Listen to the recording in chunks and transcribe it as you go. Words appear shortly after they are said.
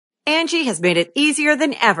Angie has made it easier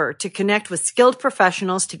than ever to connect with skilled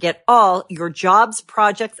professionals to get all your jobs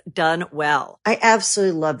projects done well. I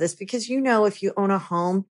absolutely love this because, if you own a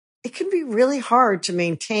home, it can be really hard to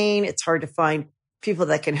maintain. It's hard to find people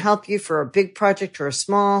that can help you for a big project or a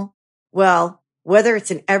small. Well, whether it's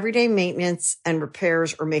in everyday maintenance and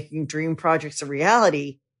repairs or making dream projects a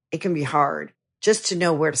reality, it can be hard just to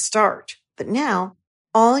know where to start. But now,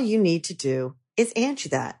 all you need to do is Angie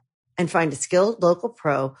that and find a skilled local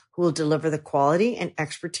pro who will deliver the quality and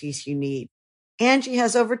expertise you need. Angie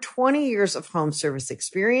has over 20 years of home service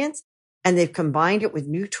experience, and they've combined it with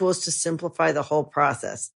new tools to simplify the whole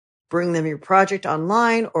process. Bring them your project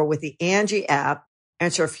online or with the Angie app,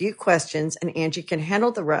 answer a few questions, and Angie can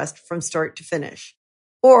handle the rest from start to finish.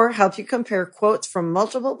 Or help you compare quotes from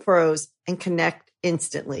multiple pros and connect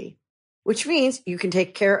instantly, which means you can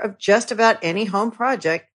take care of just about any home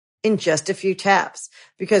project in just a few taps.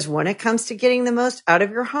 Because when it comes to getting the most out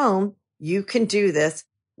of your home, you can do this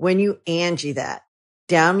when you Angie that.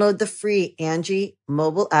 Download the free Angie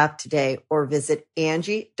mobile app today or visit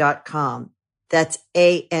Angie.com. That's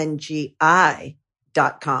ANGI.com.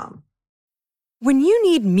 When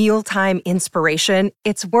you need mealtime inspiration,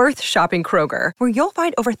 it's worth shopping Kroger, where you'll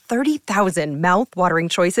find over 30,000 mouth-watering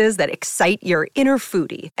choices that excite your inner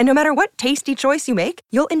foodie. And no matter what tasty choice you make,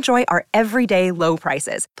 you'll enjoy our everyday low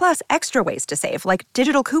prices, plus extra ways to save, like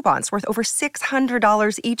digital coupons worth over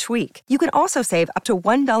 $600 each week. You can also save up to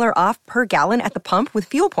 $1 off per gallon at the pump with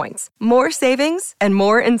fuel points. More savings and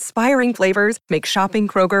more inspiring flavors make shopping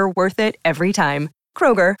Kroger worth it every time.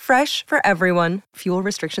 Kroger, fresh for everyone. Fuel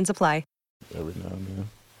restrictions apply. Every now and then.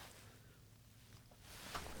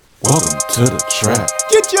 Welcome to the trap.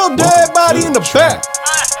 Get your dead body in the back.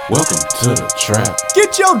 Welcome to the trap.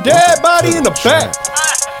 Get your dead body in the back.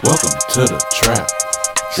 Welcome to the trap.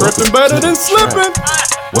 Tripping better than slipping.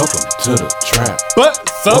 Welcome to the trap. But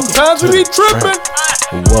sometimes we be tripping.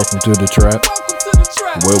 Welcome to the trap.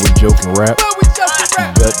 Where we joke and rap.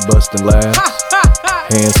 Gut busting laughs.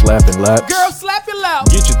 Hand slapping laps. Girl, slap your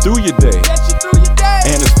loud. Get you through your day.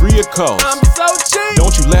 And it's free of cost. I'm so cheap.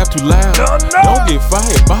 Don't you laugh too loud. No. Don't get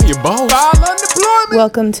fired by your boss. File unemployment.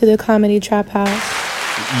 Welcome to the Comedy Trap House.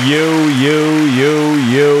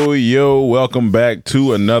 Yo. Welcome back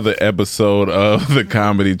to another episode of the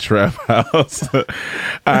Comedy Trap House.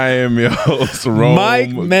 I am your host, Rome.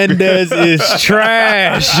 Mike Mendez is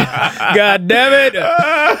trash. God damn it.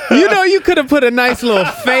 You could have put a nice little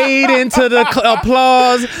fade into the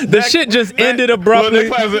applause. The shit just ended abruptly.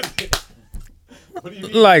 What do you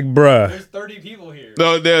mean? Like, bruh. There's 30 people here.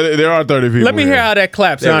 No, there are 30 people. Let me hear how that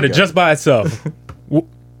clap sounded just by itself.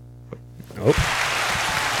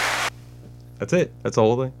 That's it. That's the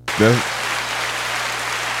whole thing.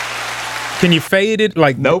 Can you fade it?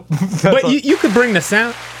 Like, nope. But you could bring the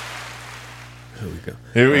sound.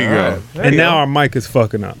 Here we go. And now our mic is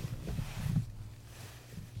fucking up.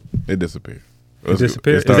 It disappeared. It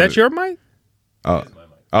disappeared. Is that your mic?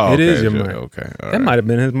 Oh, it okay, is your sure. mic. Okay, all that right. might have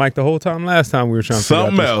been his mic the whole time last time we were trying to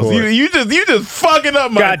something figure out else. You just fucking up,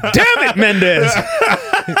 my. God damn it, Mendez!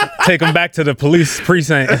 Take him back to the police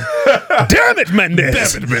precinct. Damn it,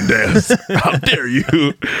 Mendez! Damn it, Mendez! How dare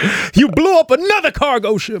you? You blew up another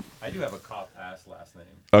cargo ship. I do have a cop ass last name.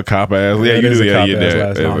 A cop ass. Yeah, you it is do. a Yeah, cop you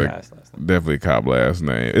ass did. last name. Definitely a cop last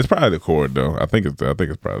name. It's probably the chord though. I think it's probably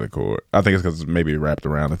the chord. I think it's because it's maybe wrapped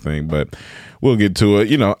around the thing, but we'll get to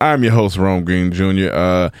it. I'm your host, Rome Green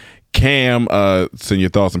Jr. Cam, send your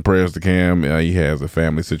thoughts and prayers to Cam. He has a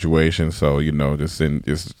family situation, so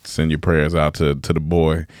just send your prayers out to the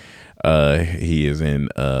boy. He is in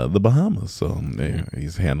the Bahamas, so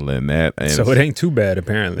he's handling that. And so it ain't too bad,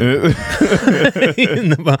 apparently.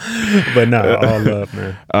 But no, all love,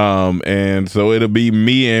 man. And so it'll be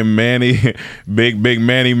me and Manny, big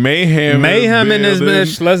Manny Mayhem. Mayhem in this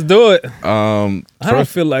bitch. Let's do it. I don't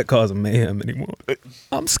feel like causing mayhem anymore.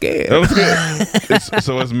 I'm scared.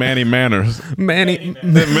 So it's Manny Manners. Manny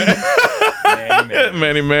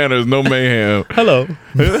Manners, no mayhem. Hello.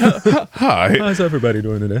 Hi. How's everybody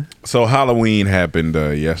doing today? So Halloween happened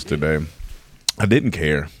yesterday. I didn't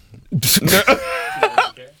care. Too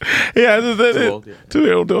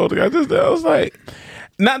old. I was like,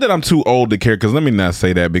 not that I'm too old to care, because let me not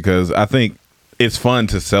say that, because I think it's fun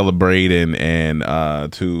to celebrate and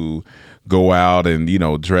to go out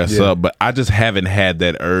and dress up, but I just haven't had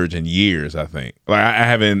that urge in years. I think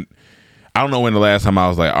I don't know when the last time I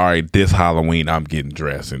was like, all right, this Halloween I'm getting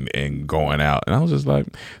dressed and going out. And I was just like,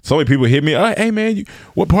 so many people hit me, hey man,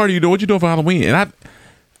 what party you doing? What you doing for Halloween? And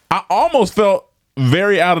I almost felt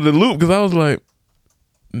very out of the loop, because I was like,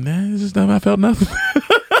 nah, it's just I felt nothing.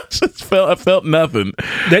 I felt nothing.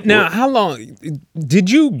 Now, how long did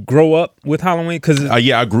you grow up with Halloween? Because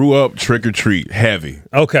I grew up trick or treat heavy.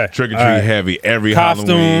 okay, Trick or treat all right. heavy. Every Costume,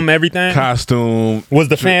 Halloween. everything? Costume. Was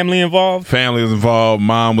the family involved? Family was involved.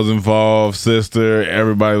 Mom was involved. Sister.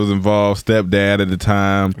 Everybody was involved. Stepdad at the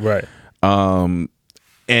time. Right.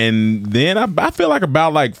 And then I feel like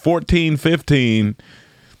about like 14, 15.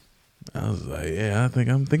 I was like, yeah, I think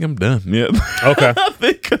I'm done. Yeah. Okay. I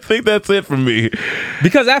think that's it for me.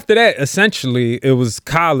 Because after that, essentially, it was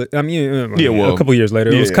college. I mean, well, a couple years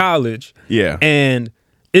later, it was yeah. college. Yeah. And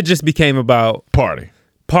it just became about Party.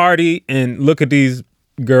 and look at these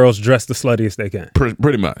girls dressed the sluttiest they can.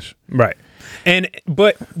 Pretty much. Right.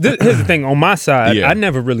 But here's the thing. On my side, Yeah. I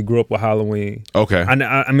never really grew up with Halloween. Okay.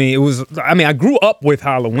 I grew up with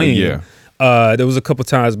Halloween. Yeah. There was a couple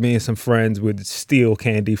times me and some friends would steal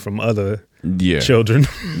candy from other Yeah. children.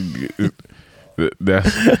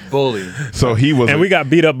 That's Bully. so he was. And we got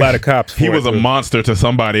beat up by the cops. he for was it, a too. monster to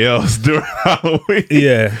somebody else during Halloween.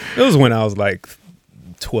 Yeah. It was when I was like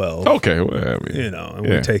 12. Okay. Well, I mean, And yeah.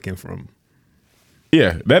 we're taken from.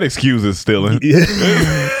 Yeah, that excuses stealing.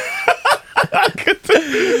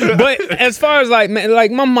 But as far as like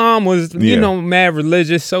my mom was, Yeah. mad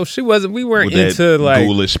religious, so she wasn't. We weren't With that into like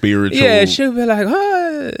ghoulish spiritual. Yeah, she would be like,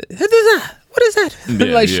 "Oh, what is that?"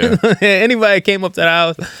 Yeah, like yeah. anybody that came up to the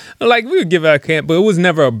house, like we would give out candy, but it was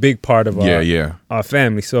never a big part of our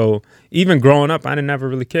family. So even growing up, I never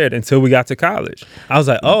really cared until we got to college. I was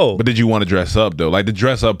like, oh, But did you want to dress up though? Like the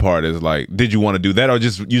dress up part is like, did you want to do that, or you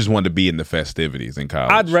just wanted to be in the festivities in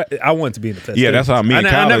college? I wanted to be in the festivities. Yeah, that's how I mean. I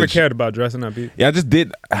never college- cared about dressing up either. Yeah, I just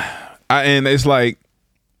did. And it's like,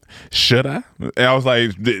 should I? And I was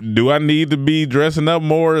like, do I need to be dressing up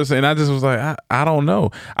more? And I just was like, I don't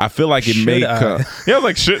know. I feel like it Should may I? come. Yeah, I was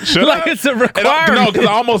like, should Like I? it's a And requirement. no, because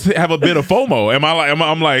I almost have a bit of FOMO. Am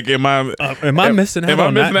I missing out am I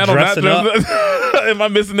on missing not out on dressing not up? dressing? Am I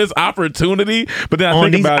missing this opportunity? But then I On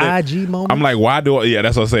think these about it. IG moments? I'm like, why do I? Yeah,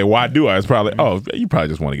 that's what I say. Why do I? It's probably you probably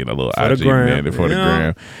just want to get a little For the IG gram, man for the yeah.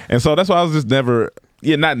 gram. And so that's why I was just never.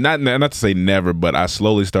 Yeah, not to say never, but I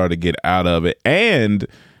slowly started to get out of it. And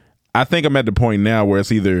I think I'm at the point now where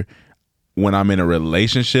it's either when I'm in a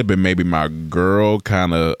relationship and maybe my girl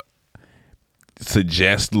kind of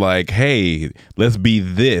suggests like, hey, let's be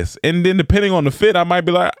this. And then depending on the fit, I might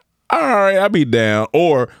be like, all right, I'll be down.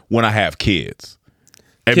 Or when I have kids.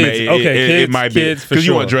 It Kids, might be kids for because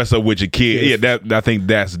you want sure. to dress up with your kid. Kids. Yeah, I think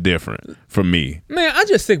that's different for me. Man, I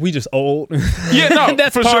just think we just old. Yeah, no,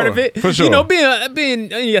 that's for part sure, of it. for sure.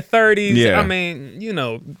 Being in your 30s. Yeah. I mean,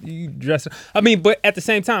 you dress. I mean, but at the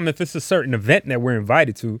same time, if it's a certain event that we're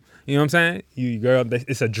invited to, you know what I'm saying? You girl,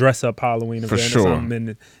 it's a dress up Halloween event sure. or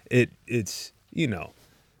something, and it's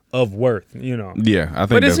of worth. Yeah, I think.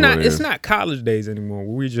 But that's what it it's is. not college days anymore.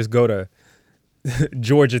 Where we just go to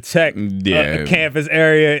Georgia Tech campus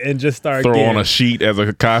area and just start Throw getting, on a sheet as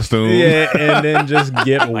a costume. yeah, and then just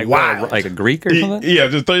get Like wild. what, like a Greek or something? Yeah,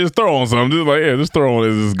 just throw on something. Just throw on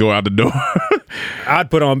it. Just go out the door. I'd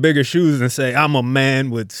put on bigger shoes and say, I'm a man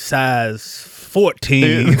with size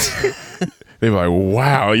 14. They be like,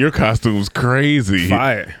 "Wow, your costume's crazy.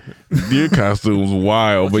 Fire. Your costume's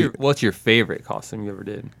wild." What's your favorite costume you ever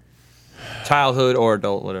did? Childhood or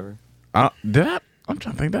adult, whatever. I'm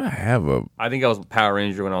trying to think. Did I have a? I think I was Power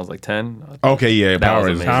Ranger when I was like 10. Okay, yeah, That Power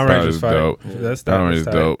was Rangers. amazing. Power Rangers fire. dope. That's Power Rangers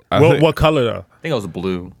tight. dope. What color though? I think I was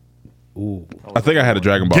blue. I think I had a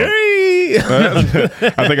Dragon Ball.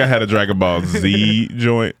 I think I had a Dragon Ball Z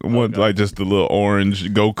joint, one like just the little orange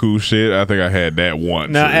Goku shit. I think I had that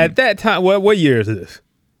once. Now And at that time, what year is this?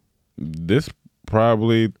 this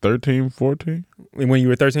probably 13, 14. When you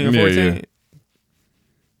were 13 or Yeah, 14? yeah.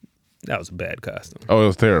 That was a bad costume. Oh, it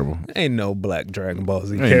was terrible. Ain't no black Dragon Ball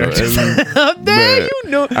Z Ain't no- characters. it Damn, was- you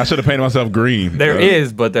know. I should have painted myself green. There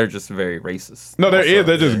is, but they're just very racist. No, there also. is.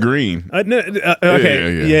 They're just green.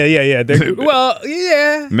 Okay. Yeah. Yeah. Well,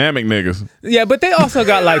 yeah. Namek niggas. Yeah, but they also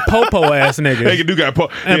got like popo ass They niggas. do got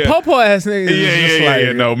And yeah. popo ass niggas is just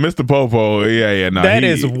like, No, Mr. Popo. Yeah. No, that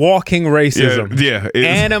is walking racism. Yeah.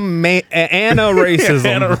 Anna racism.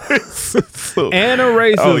 Anna Anna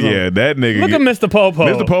racism. Oh yeah, that nigga. Look at Mr. Popo.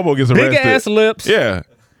 Mr. Popo gets arrested. Big ass lips. Yeah.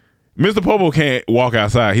 Mr. Popo can't walk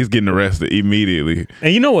outside. He's getting arrested immediately.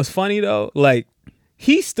 And you know what's funny though? Like,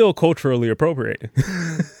 he's still culturally appropriating.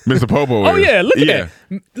 Mr. Popo Oh is. yeah, look at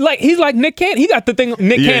that. Like he's like Nick Cannon. He got the thing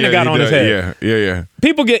Nick Cannon got he on his does. head.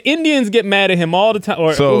 Yeah. Indians get mad at him all the time.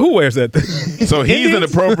 Or So- who wears that thing? So he's an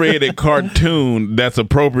Indians? appropriated cartoon that's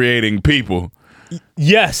appropriating people.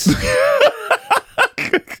 Yes.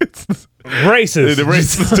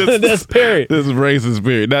 Racist. That's period. This is racist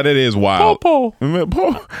period. Now that is wild. Popo.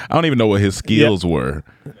 I don't even know what his skills were.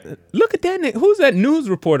 Look at that nigga. Who's that news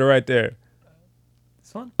reporter right there?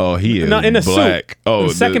 Oh, he is No, in a black. suit. Oh,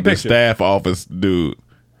 The second the picture. staff office dude.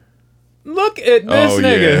 Look at this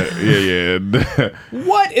nigga. Yeah.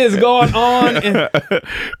 What is going on?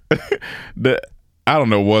 I don't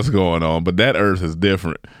know what's going on, but that Earth is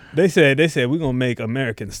different. They said we're gonna make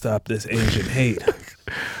Americans stop this Asian hate,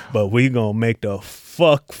 but we gonna make the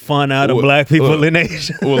fuck fun out of black people in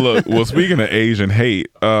Asia. Well, speaking of Asian hate,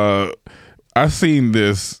 I seen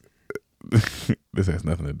this. This has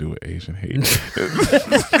nothing to do with Asian hate.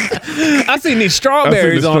 I seen these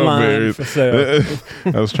strawberries online for sale.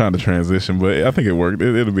 I was trying to transition, but I think it worked.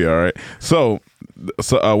 It'll be all right. So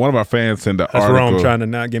one of our fans sent an article. Rome trying to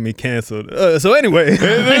not get me canceled. So anyway,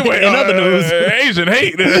 in other news, Asian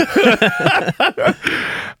hate.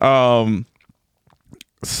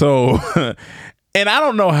 So, and I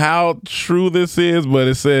don't know how true this is, but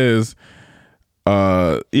it says,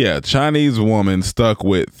 Chinese woman stuck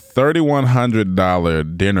with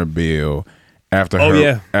 $3,100 dinner bill after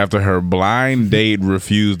her blind date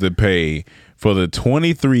refused to pay for the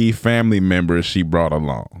 23 family members she brought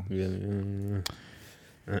along.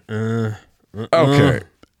 Okay.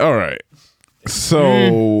 All right.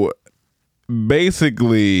 So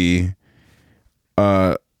basically,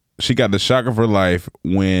 she got the shock of her life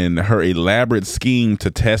when her elaborate scheme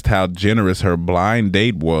to test how generous her blind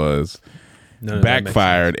date was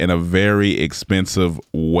backfired in a very expensive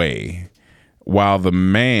way. While the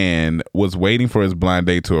man was waiting for his blind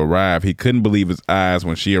date to arrive, he couldn't believe his eyes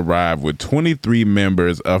when she arrived with 23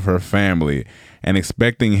 members of her family and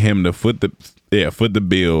expecting him to foot the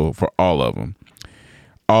bill for all of them.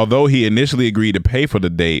 Although he initially agreed to pay for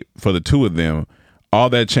the date for the two of them, all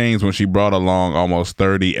that changed when she brought along almost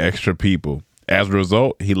 30 extra people. As a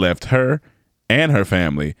result, he left her and her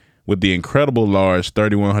family with the incredible large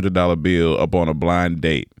 $3,100 bill upon a blind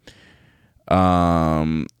date.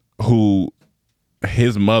 Who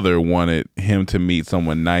his mother wanted him to meet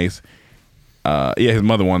someone nice. His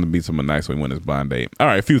mother wanted to meet someone nice when he went on his blind date. All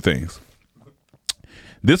right, a few things.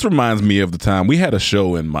 This reminds me of the time we had a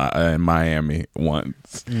show in Miami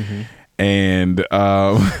once, and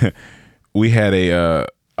we had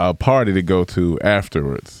a party to go to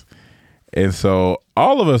afterwards, and so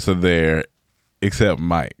all of us are there except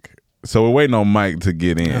Mike. So we're waiting on Mike to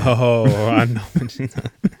get in. Oh, I know.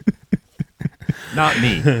 Not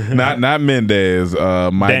me. Not Mendez.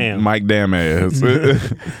 Mike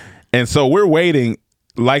Damaz. And so we're waiting.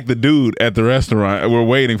 Like the dude at the restaurant, we're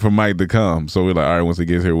waiting for Mike to come. So we're like, all right, once he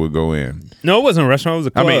gets here, we'll go in. No, it wasn't a restaurant. It was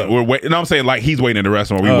a club. I mean, we're waiting. No, I'm saying like he's waiting at the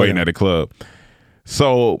restaurant. We're waiting at the club.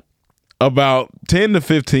 So about 10 to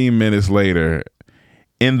 15 minutes later,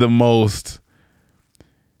 in the most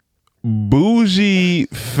bougie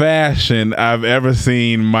fashion I've ever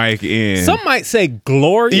seen Mike in. Some might say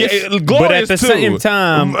glorious, but at the same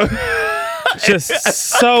time, just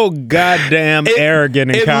so goddamn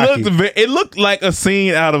arrogant and cocky. It looked like a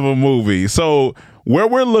scene out of a movie. So where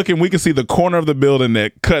we're looking, we can see the corner of the building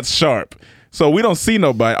that cuts sharp. So we don't see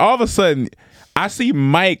nobody. All of a sudden, I see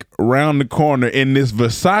Mike round the corner in this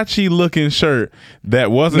Versace-looking shirt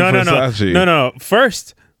that wasn't Versace. No.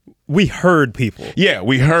 First, we heard people. Yeah,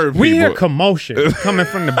 we heard people. We hear commotion coming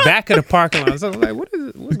from the back of the parking lot. So I was like,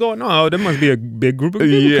 what's going on? Oh, there must be a big group of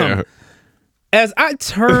people coming. As I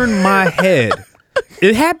turn my head,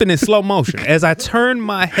 it happened in slow motion. As I turn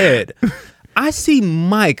my head, I see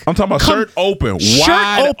Mike. I'm talking about shirt open,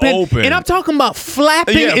 wide open. And I'm talking about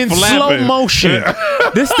flapping slow motion.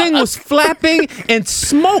 This thing was flapping and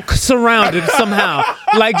smoke surrounded somehow.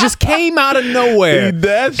 Like just came out of nowhere.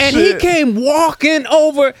 He came walking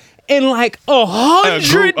over and like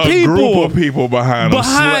 100 people. A group of people behind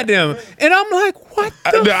him. And I'm like, what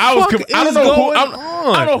the fuck is going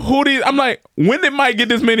on? I don't know who these. I'm like, when did Mike get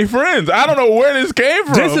this many friends? I don't know where this came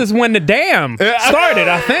from. This is when the damn started,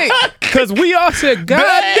 I think. Because we all said,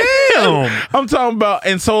 God damn. I'm talking about,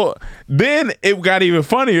 and so then it got even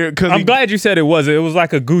funnier. Because I'm glad you said it wasn't. It was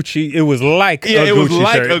like a Gucci. It was like a Gucci shirt. It was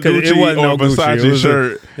like a Gucci or Versace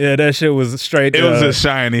shirt. That shit was straight. It was just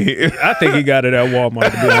shiny. I think he got it at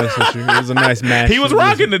Walmart, to be honest with you. It was a nice match. He was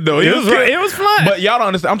rocking it though. It was fun. But y'all don't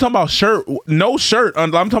understand. I'm talking about shirt, no shirt.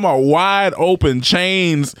 I'm talking about wide open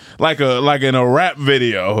chains, like in a rap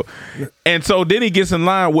video. And so then he gets in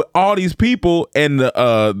line with all these people, and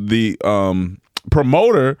the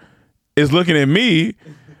promoter is looking at me.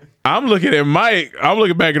 I'm looking at Mike. I'm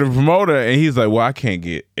looking back at the promoter, and he's like, well, I can't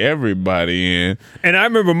get everybody in. And I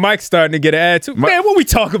remember Mike starting to get an attitude. Man, what we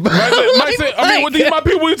talking about? Mike said, what these my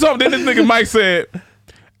people we talking? Then this nigga Mike said,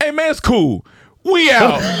 hey man, it's cool. We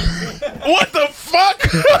out. What the fuck?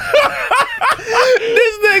 This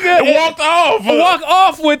nigga walked off. Walk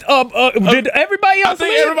off with did everybody else I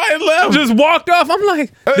think leave? everybody left. Just walked off. I'm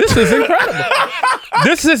like, this is incredible.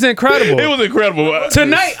 This is incredible. It was incredible.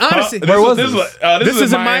 Tonight, honestly. Where was this? This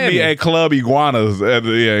is in Miami, Miami. at Club Iguanas.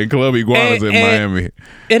 In Club Iguanas in Miami.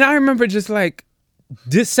 And I remember just like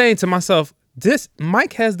just saying to myself,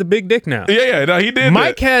 Mike has the big dick now. Yeah, no, he did.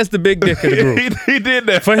 Mike has the big dick in the group. he did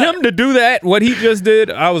that. For him to do that, what he just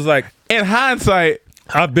did, I was like, in hindsight,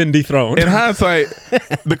 I've been dethroned. In hindsight,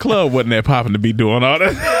 the club wasn't that popping to be doing all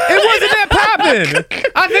that. It wasn't that popping.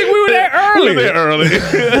 I think we were there early.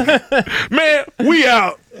 Man, we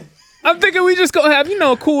out. I'm thinking we just gonna have,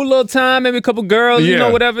 a cool little time, maybe a couple girls,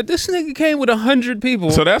 whatever. This nigga came with 100 people.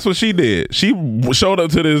 So that's what she did. She showed up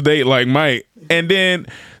to this date like Mike, and then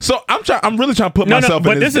I'm really trying to put myself.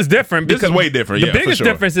 But this is different. This is way different. The biggest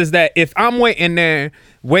difference is that if I'm waiting there,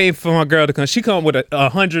 waiting for my girl to come, she come with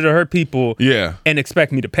 100 of her people, and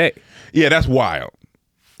expect me to pay. Yeah, that's wild.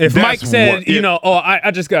 If Mike said, I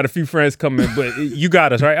just got a few friends coming, but you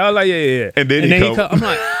got us, right? I was like, yeah. And then he come. I'm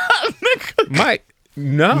like, Mike.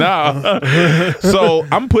 No. So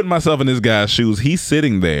I'm putting myself in this guy's shoes. He's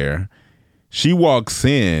sitting there. She walks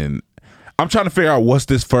in. I'm trying to figure out what's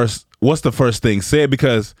the first thing said,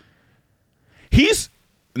 because I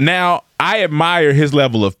admire his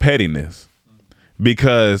level of pettiness,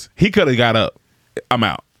 because he could have got up. I'm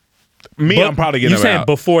out. I'm probably getting You saying out.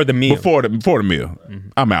 before the meal? Before the meal.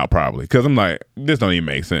 Mm-hmm. I'm out probably, because I'm like, this don't even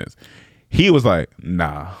make sense. He was like,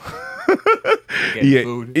 nah.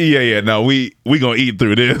 Yeah. No, we gonna eat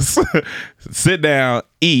through this. Sit down,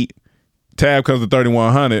 eat. Tab comes to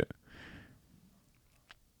 $3,100.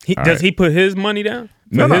 Does he put his money down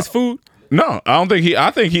for his food? No, I don't think he.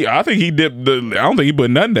 I think he dipped. I don't think he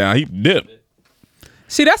put nothing down. He dipped.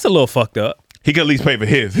 See, that's a little fucked up. He could at least pay for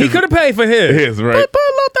his. He could have paid for his. His, right? Put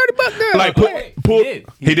a little $30 down. Like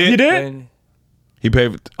He did. He did. He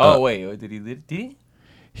paid. Wait, did he?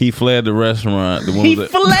 He fled the restaurant. He fled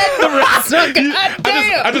the restaurant. God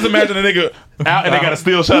damn. I just imagine a nigga out and they got a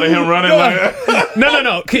still shot of him running. Like,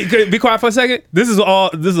 No. Can be quiet for a second. This is all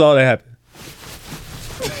that happened.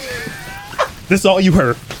 This is all you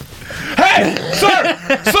heard. Hey, sir.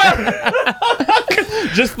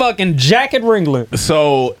 Just fucking jacket wrangling.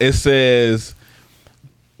 So it says.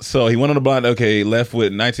 So he went on the blind. Okay, left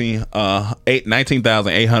with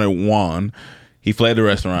 19,800 won. He fled the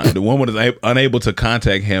restaurant. The woman was unable to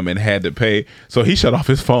contact him and had to pay. So he shut off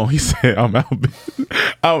his phone. He said, "I'm out.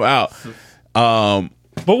 I'm out."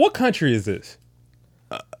 But what country is this?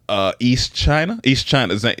 East China.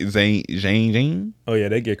 Zhang. Oh yeah,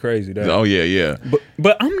 they get crazy. Oh yeah.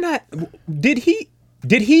 But I'm not. Did he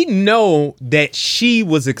know that she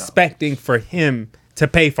was expecting for him to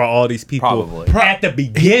pay for all these people? Probably. At the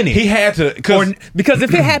beginning. He had to, because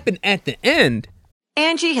if it happened at the end.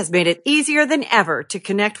 Angie has made it easier than ever to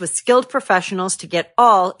connect with skilled professionals to get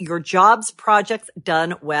all your jobs projects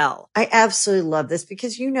done well. I absolutely love this,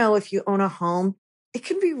 because if you own a home, it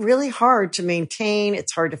can be really hard to maintain.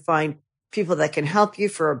 It's hard to find people that can help you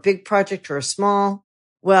for a big project or a small.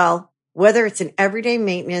 Well, whether it's in everyday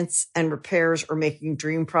maintenance and repairs or making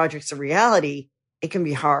dream projects a reality, it can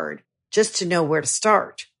be hard just to know where to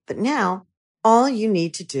start. But now all you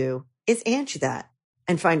need to do is Angie that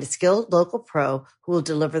and find a skilled local pro who will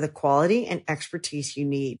deliver the quality and expertise you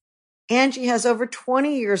need. Angie has over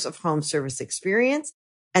 20 years of home service experience,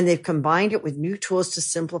 and they've combined it with new tools to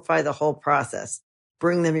simplify the whole process.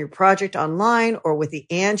 Bring them your project online or with the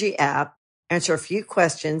Angie app, answer a few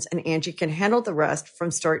questions, and Angie can handle the rest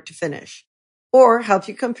from start to finish. Or help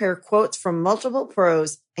you compare quotes from multiple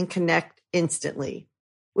pros and connect instantly,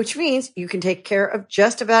 which means you can take care of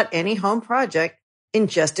just about any home project in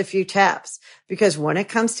just a few taps. Because when it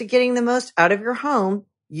comes to getting the most out of your home,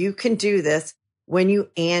 you can do this when you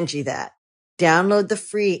Angie that. Download the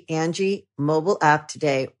free Angie mobile app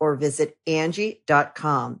today or visit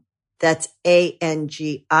Angie.com. That's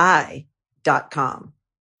ANGI.com.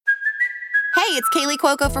 Hey, it's Kaylee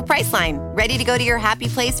Cuoco for Priceline. Ready to go to your happy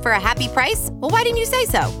place for a happy price? Well, why didn't you say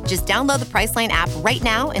so? Just download the Priceline app right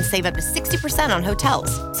now and save up to 60% on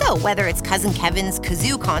hotels. So whether it's Cousin Kevin's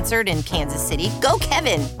Kazoo Concert in Kansas City, go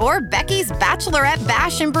Kevin, or Becky's Bachelorette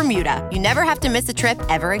Bash in Bermuda, you never have to miss a trip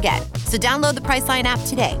ever again. So download the Priceline app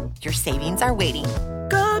today. Your savings are waiting.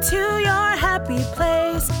 Go to your happy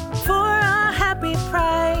place for a happy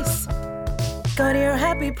price. Go to your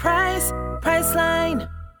happy price, Priceline.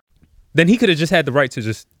 Then he could have just had the right to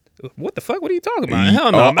just, what the fuck? What are you talking about?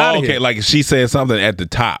 Hell no, I'm out of here. Okay, like she said something at the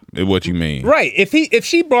top, is what you mean. Right. If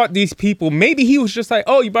she brought these people, maybe he was just like,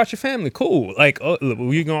 oh, you brought your family. Cool. Like, oh,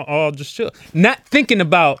 we gonna all just chill. Not thinking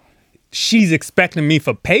about she's expecting me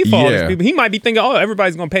to pay for all these people. He might be thinking, oh,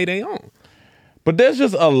 everybody's gonna pay their own. But there's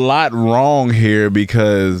just a lot wrong here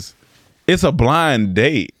because it's a blind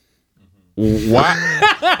date. Why?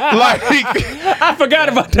 Like, I forgot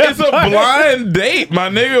about that. It's a blind date, my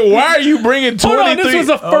nigga. Why are you bringing 23? Hold on, this was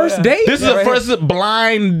a first date? This is a first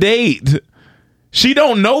blind date. She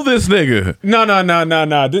don't know this nigga. No.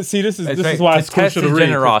 This is why it's crucial to read.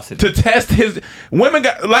 Generosity. To test his women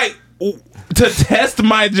got like to test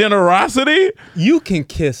my generosity. You can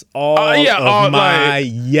kiss all of my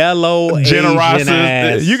yellow generosity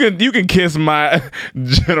ass. You can kiss my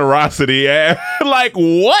generosity ass. Like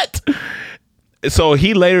what? So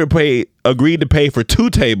he later agreed to pay for 2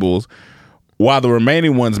 tables, while the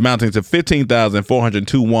remaining ones, mounting to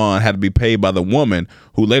 15,402 won, had to be paid by the woman,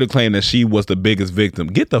 who later claimed that she was the biggest victim.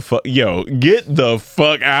 Get the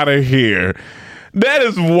fuck out of here. That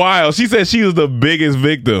is wild. She said she was the biggest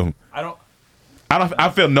victim. I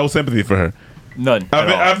feel no sympathy for her. None.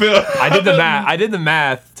 I did the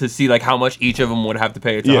math to see like how much each of them would have to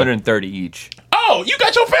pay. It's 130 each. Oh, you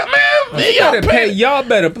got your family, man. Y'all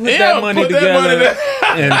better put that money together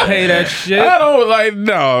and pay that shit. I don't like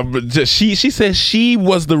but she said she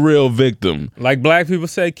was the real victim. Like black people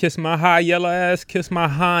say, kiss my high yellow ass, kiss my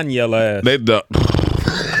Han yellow ass.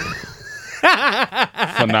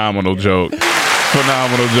 Phenomenal joke.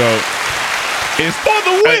 It's for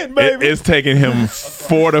the win, baby. It's taking him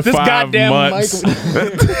 4 to 5 months.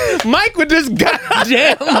 Mike with this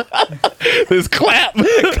goddamn this clap.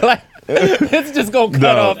 It's just gonna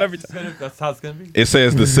cut off every time. That's how it's gonna be. It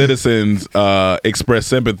says the citizens expressed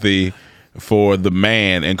sympathy for the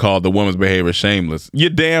man and called the woman's behavior shameless. You're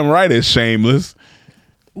damn right, it's shameless.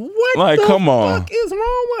 What? Like, the come on. fuck is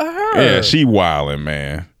wrong with her? Yeah, she wildin',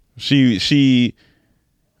 man. She.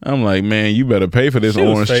 I'm like, man, you better pay for this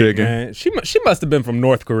orange chicken. Man. She must have been from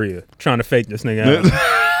North Korea trying to fake this nigga out.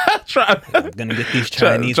 I'm gonna get these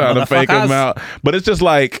Chinese trying to fake him out. But it's just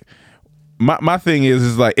like my thing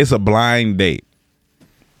is like it's a blind date.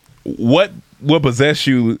 What will possess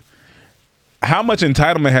you? How much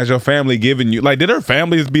entitlement has your family given you? Like, did her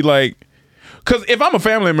families be like? Because if I'm a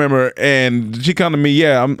family member and she come to me,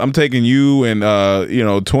 I'm taking you and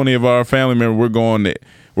 20 of our family members. We're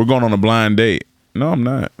going on a blind date. No, I'm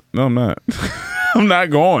not. I'm not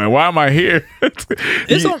going. Why am I here?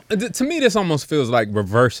 To me, this almost feels like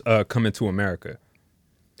reverse Coming to America.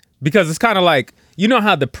 Because it's kind of like, you know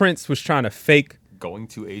how the prince was trying to fake going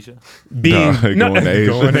to Asia? Going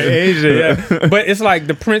to Asia, yeah. But it's like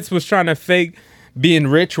the prince was trying to fake being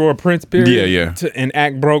rich or a prince period. Yeah. And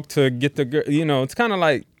act broke to get the girl. You know, it's kind of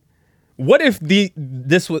like, what if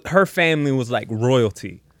her family was like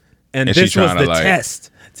royalty? And this was the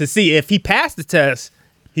test to see if he passed the test,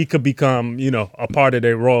 he could become, a part of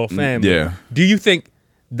their royal family. Yeah. Do you think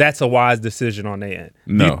that's a wise decision on their end?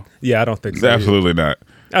 No. I don't think so. Absolutely not.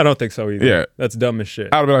 I don't think so either. Yeah. That's dumb as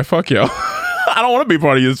shit. I would be like, fuck y'all. I don't want to be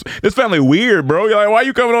part of this family weird, bro. You're like, why are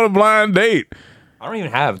you coming on a blind date? I don't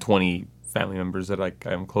even have 20 family members that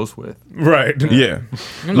I'm close with. Right. Yeah.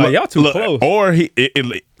 I'm like, y'all too close. Or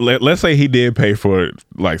let's say he did pay for it,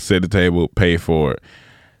 like sit at the table, pay for it.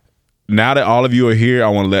 Now that all of you are here, I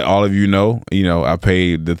want to let all of you know, I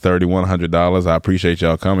paid the $3,100. I appreciate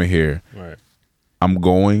y'all coming here. Right. I'm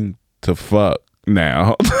going to fuck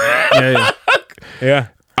now. Yeah.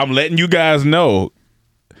 I'm letting you guys know,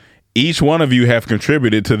 each one of you have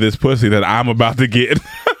contributed to this pussy that I'm about to get.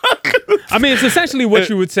 I mean, it's essentially what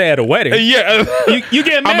you would say at a wedding. Yeah. You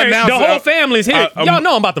get married, the whole family's here. Y'all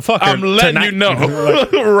know I'm about to fuck her I'm letting tonight. you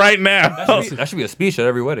know right now. That should be a speech at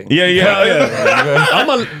every wedding. Yeah. I'm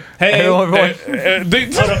a... Hey,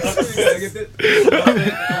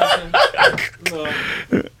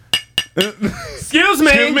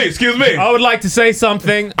 Excuse me. I would like to say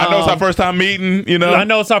something. I know it's our first time meeting, I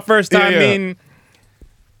know it's our first time meeting.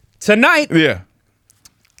 Tonight,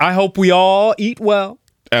 I hope we all eat well.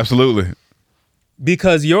 Absolutely.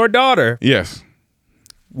 Because your daughter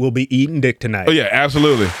will be eating dick tonight. Oh, yeah,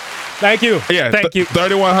 absolutely. Thank you. Yeah, thank you.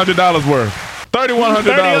 $3,100 worth.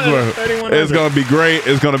 $3,100 worth. It's going to be great.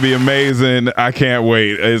 It's going to be amazing. I can't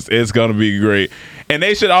wait. It's going to be great. And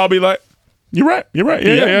they should all be like, you're right.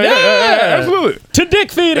 Yeah, absolutely. To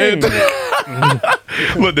dick feeding.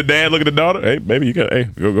 Look, the dad look at the daughter. Hey, baby, you got to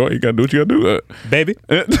go. You got to do what you got to do. Baby.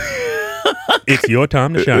 It's your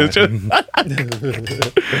time to shine.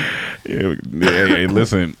 Hey,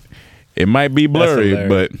 listen, it might be blurry,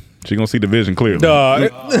 but she's going to see the vision clearly. This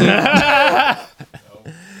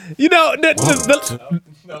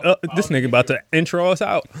nigga about to intro us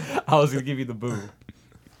out. I was going to give you the boo.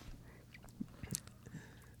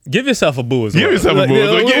 Give yourself a boo as well. Give yourself a boo.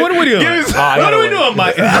 What are we doing? What are we doing,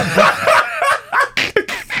 Mike?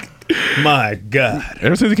 My God.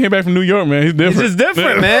 Ever since he came back from New York, man, he's different. He's just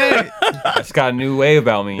different, man. It's got a new way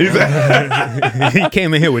about me. He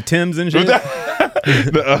came in here with Timbs and shit.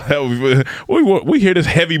 We hear this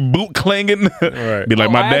heavy boot clanging. Right. Be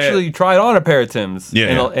like my I dad. actually tried on a pair of Timbs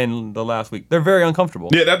Yeah. in the last week. They're very uncomfortable.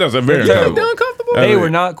 Yeah, that does. Very They're uncomfortable. uncomfortable? They were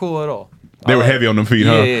not cool at all. They were heavy on them feet,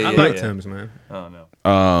 huh? Yeah, I like Timbs, man. Oh no.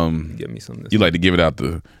 Give me some of this. You like to give it out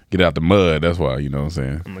the mud. That's why, you know what I'm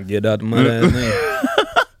saying. I'm gonna get out the mud ass nigga.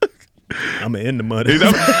 I'm in the mud.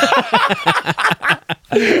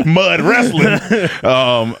 Mud wrestling.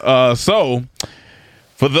 So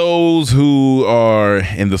for those who are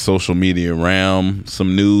in the social media realm,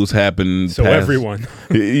 some news happened. So everyone.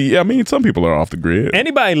 Yeah, I mean, some people are off the grid.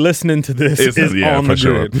 Anybody listening to this is on the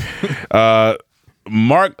grid.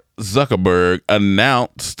 Mark Zuckerberg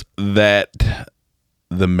announced that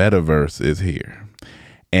the metaverse is here.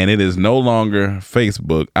 And it is no longer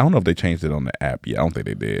Facebook. I don't know if they changed it on the app yet. I don't think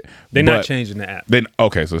they did. They're not changing the app. Then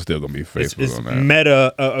okay, so it's still gonna be Facebook It's on that.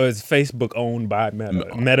 Meta. It's Facebook owned by Meta.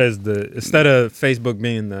 No. Meta is instead of Facebook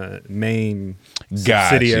being the main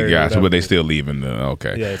subsidiary. Gotcha. But they still leaving the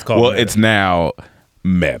okay. Yeah, it's called Well, Meta. it's now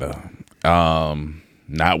Meta.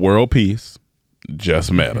 Not world peace, just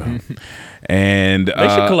Meta. And They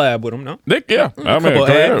should collab with them, no? I mean, couple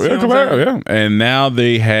ads, you know what I'm saying? And now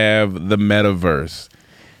they have the metaverse.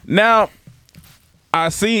 Now, I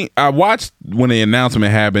watched when the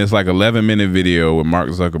announcement happened. It's like 11-minute video with Mark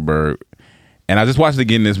Zuckerberg, and I just watched it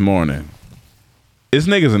again this morning. This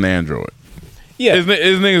nigga's an android. Yeah, his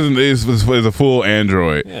nigga is a full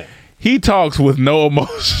android. Yeah. He talks with no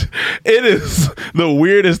emotion. It is the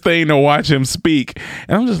weirdest thing to watch him speak,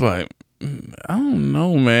 and I'm just like, I don't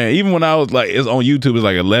know, man. Even when I was like, it's on YouTube, it's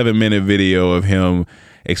like 11-minute video of him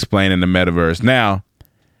explaining the metaverse. Now,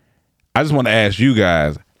 I just want to ask you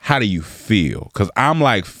guys, how do you feel? Because I'm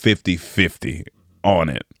like 50-50 on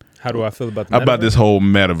it. How do I feel about the metaverse? This whole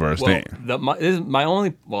metaverse thing? This is my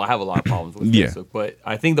only. Well, I have a lot of problems with Yeah. Facebook, but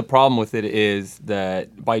I think the problem with it is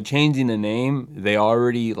that by changing the name, they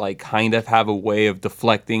already like kind of have a way of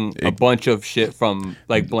deflecting a bunch of shit from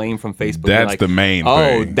like blame from Facebook. That's like, the main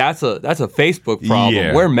oh, thing. that's a Facebook problem.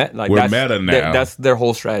 Yeah. We're We're that's, Meta now. That's their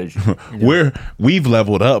whole strategy. We've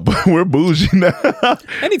leveled up. We're bougie now.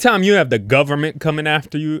 Anytime you have the government coming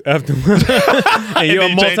after you and you're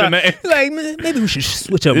And then change the name. like maybe we should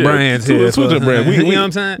switch up brands Yeah, here. switch up brands. You know what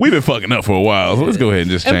I'm saying? We've been fucking up for a while, so let's go ahead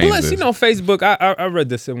and just change And plus, this. you know, Facebook. I read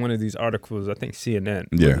this in one of these articles. I think CNN.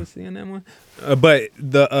 Yeah. Was it CNN one? But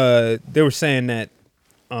they were saying that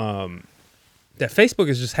that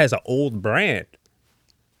Facebook has an old brand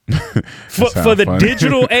for the funny.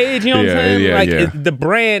 digital age. You know what I'm saying? Yeah, like yeah. the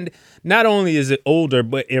brand. Not only is it older,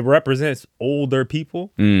 but it represents older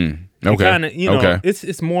people. Okay. Kinda, Okay.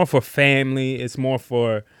 it's more for family. It's more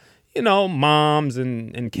for, moms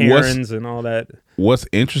and Karens and all that. What's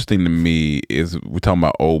interesting to me is we're talking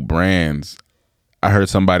about old brands. I heard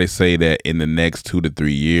somebody say that in the next 2 to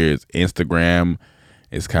 3 years, Instagram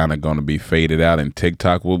is kind of going to be faded out and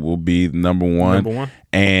TikTok will be number one.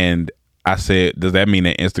 And I said, does that mean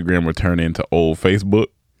that Instagram will turn into old Facebook?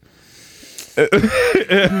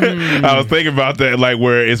 I was thinking about that, like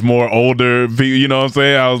where it's more older people, you know what I'm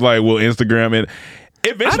saying? I was like, well, Instagram and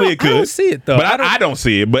eventually it could. I don't see it though. But I don't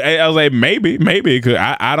see it. But I was like, maybe it could.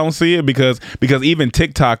 I don't see it because even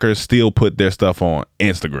TikTokers still put their stuff on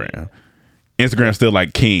Instagram. Instagram's still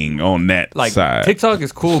like king on that Like side. TikTok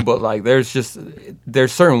is cool, but like there's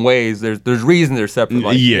certain ways. There's reasons they're separate.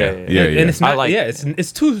 Like, Yeah. And it's not.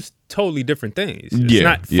 It's two totally different things. It's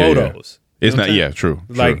not photos. It's You know what not. I'm Yeah, saying? true.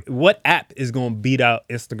 Like, what app is going to beat out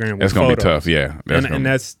Instagram with That's gonna be photos? tough. Yeah, And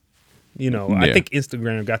that's, I Yeah. think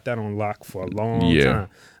Instagram got that on lock for a long Yeah. time.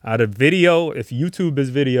 Out of video, if YouTube is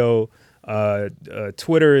video,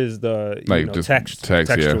 Twitter is the Like, just text, yeah.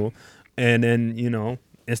 textual, and then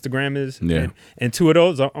Instagram is, and two of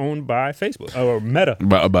those are owned by Facebook or Meta.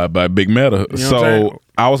 by Big Meta. You know what I'm saying?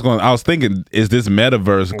 So I was thinking, is this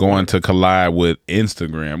metaverse going to collide with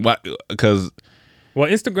Instagram? Because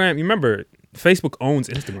Instagram, you remember, Facebook owns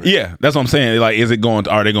Instagram. yeah, that's what I'm saying. Like, are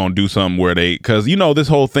they going to do something where because this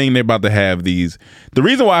whole thing they're about to have these. The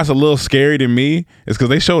reason why it's a little scary to me is because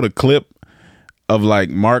they showed a clip of like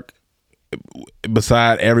Mark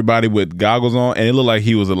beside everybody with goggles on, and it looked like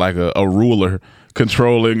he was like a ruler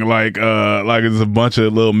controlling like it's a bunch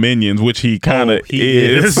of little minions, which he kind of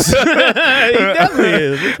is. He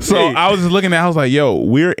definitely is. So I was just looking at, I was like, yo,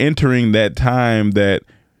 we're entering that time that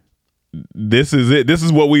this is it. This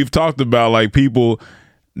is what we've talked about. Like people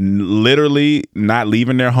literally not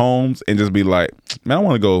leaving their homes and just be like, man, I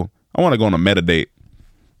want to go on a meta date.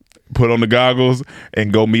 Put on the goggles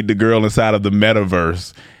and go meet the girl inside of the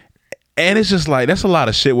metaverse. And it's just like, that's a lot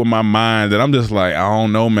of shit with my mind that I'm just like, I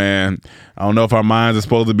don't know, man. I don't know if our minds are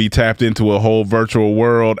supposed to be tapped into a whole virtual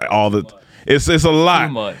world. It's a lot.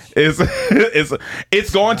 Too much.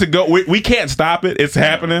 It's going to go. We can't stop it. It's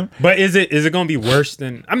happening. But is it going to be worse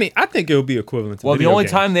than? I mean, I think it will be equivalent to. Well, the video only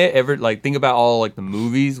games. time they ever like think about all like the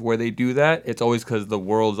movies where they do that, it's always because the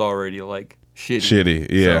world's already like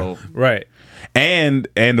shitty. Yeah. So, right. And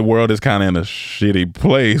the world is kind of in a shitty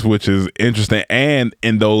place, which is interesting. And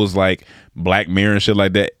in those like Black Mirror and shit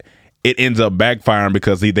like that, it ends up backfiring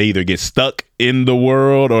because they either get stuck in the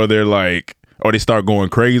world or they're like, or they start going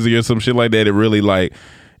crazy or some shit like that. It really like,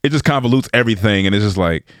 it just convolutes everything. And it's just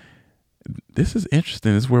like, this is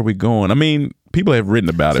interesting. This is where we're going. I mean, people have written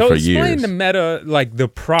about it for years. So explain the meta, like the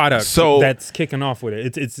product that's kicking off with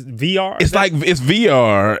it. It's VR? It's it's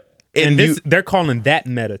VR. And they're calling that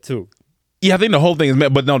meta too. Yeah, I think the whole thing is meta,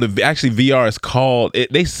 but no, actually VR is called,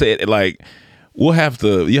 they said like, you have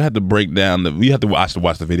to break down you have to watch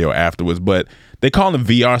the video afterwards, but they call the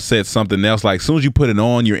VR set something else. Like as soon as you put it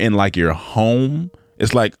on, you're in like your home.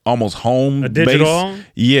 It's like almost home. A digital home?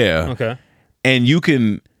 Yeah. Okay. And you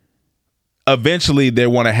can, eventually they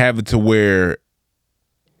want to have it to where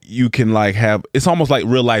you can like have, it's almost like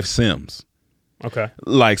real life Sims. Okay.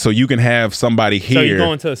 Like, so you can have somebody here. So you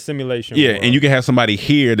go into a simulation. Yeah, world. and you can have somebody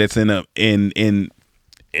here that's in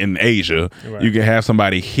Asia. Right. You can have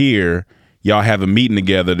somebody here. Y'all have a meeting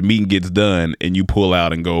together. The meeting gets done, and you pull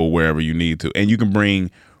out and go wherever you need to. And you can bring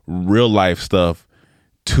real life stuff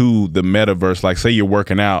to the metaverse. Like, say you're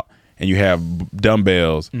working out and you have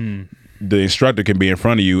dumbbells. The instructor can be in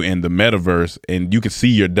front of you in the metaverse, and you can see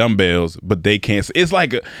your dumbbells, but they can't. It's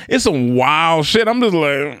like it's some wild shit. I'm just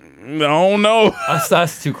like, I don't know.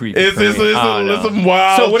 That's too creepy. It's some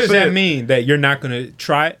wild. So what does shit. that mean? That you're not going to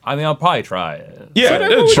try it? I mean, I'll probably try it. Yeah, but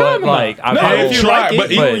like, if you try, like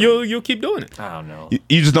it, but you'll keep doing it. I don't know.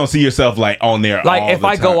 You just don't see yourself like on there. Like all if the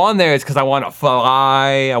I time. go on there, it's because I want to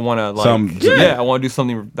fly. I want to like, I want to do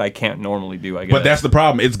something that I can't normally do. I guess. But that's the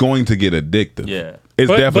problem. It's going to get addictive. Yeah,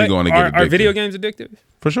 it's definitely going to get addictive. Are video games addictive?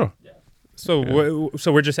 For sure. Yeah. So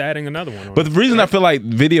we're just adding another one. But the reason I feel like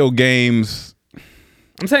video games.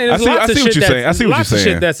 I'm saying there's lots of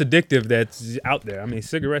shit that's addictive that's out there. I mean,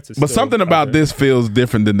 cigarettes. But something about this feels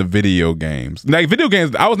different than the video games. Like video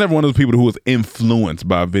games, I was never one of those people who was influenced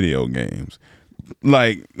by video games.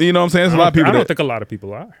 Like, you know what I'm saying? There's a lot of people. I don't think a lot of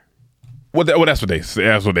people are. Well, that's what they say.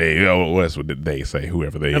 That's what they say.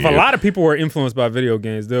 Whoever they. If a lot of people were influenced by video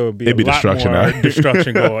games, there would be a lot destruction. more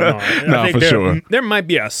destruction going on. No, for sure. There might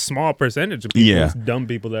be a small percentage of people, dumb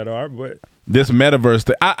people that are, but this metaverse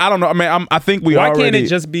thing, I don't know. I mean, I think we. Why can't it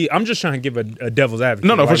just be? I'm just trying to give a devil's advocate.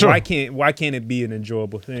 No, for sure. Why can't it be an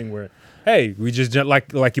enjoyable thing where? Hey, we just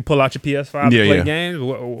like you pull out your PS5 to play games.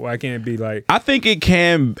 Why can't it be like? I think it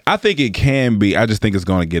can be. I just think it's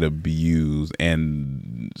going to get abused,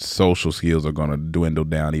 and social skills are going to dwindle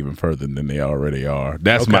down even further than they already are.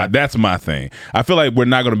 That's my thing. I feel like we're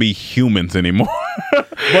not going to be humans anymore.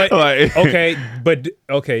 But yeah.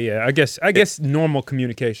 I guess normal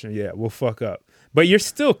communication, will fuck up. But you're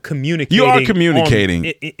still communicating. You are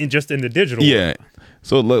communicating just in the digital world. Yeah.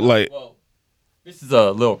 So look like. This is a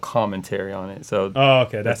little commentary on it. So,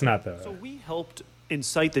 okay, that's not the. So we helped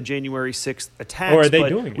incite the January 6th attacks. Or are they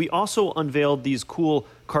doing it? We also unveiled these cool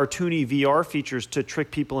cartoony VR features to trick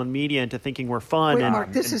people in media into thinking we're fun. Wait,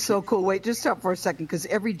 Mark, this is so cool. Wait, just stop for a second, because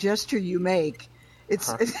every gesture you make,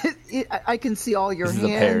 I can see all your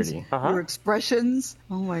hands, your expressions.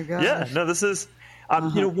 Oh my gosh. Yeah, no, this is,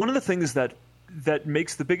 one of the things that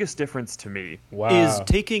makes the biggest difference to me is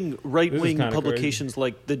taking right-wing publications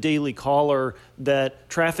like the Daily Caller that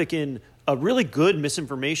traffic in a really good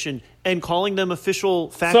misinformation and calling them official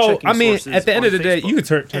fact-checking sources. At the end of the day, you can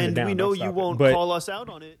turn it down. And we know you won't call us out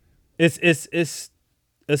on it. It's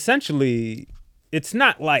essentially, it's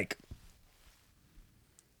not like,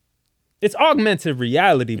 it's augmented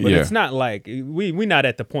reality, but it's not like we're not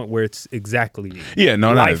at the point where it's exactly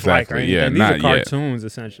not exactly. These are cartoons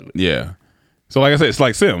essentially. Yeah. So like I said, it's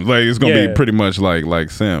like Sims. Like it's gonna be pretty much like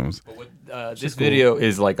Sims. This video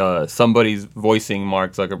is like somebody's voicing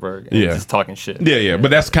Mark Zuckerberg and just talking shit. Yeah.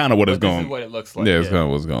 But that's kind of what it's going. This is what it looks like. Yeah, it's kind of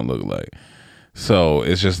what it's gonna look like. So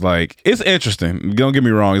it's just like, it's interesting. Don't get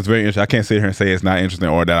me wrong, it's very interesting. I can't sit here and say it's not interesting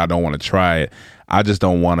or that I don't want to try it. I just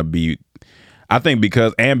don't want to be. I think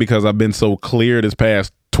because I've been so clear this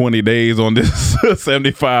past 20 days on this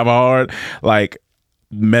 75 hard, like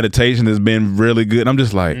meditation has been really good. I'm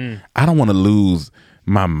just like, I don't want to lose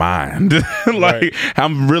my mind. Like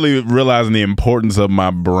I'm really realizing the importance of my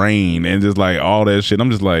brain and just like all that shit. I'm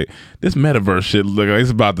just like, this metaverse shit look like it's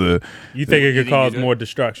about to. You think it could cause more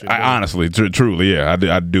destruction? I honestly, truly, yeah,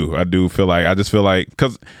 I do feel like, I just feel like,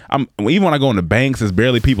 because even when I go into banks, there's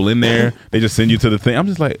barely people in there. They just send you to the thing. I'm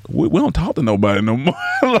just like, we don't talk to nobody no more.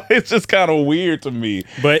 Like, it's just kind of weird to me.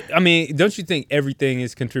 But I mean, don't you think everything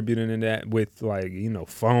is contributing in that with like, you know,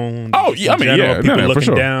 phones? Oh yeah, I mean, yeah, people looking for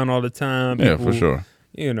sure. down all the time. People, yeah, for sure.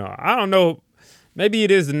 You know, I don't know. Maybe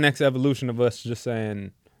it is the next evolution of us just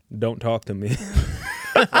saying, "Don't talk to me."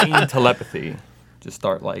 Telepathy. Just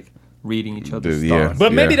start like reading each other's thoughts.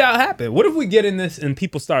 But maybe that'll happen. What if we get in this and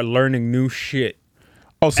people start learning new shit?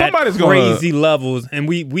 Oh, somebody's at crazy levels, and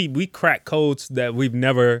we crack codes that we've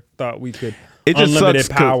never thought we could. It just unlimited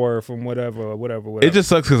sucks power from whatever. It just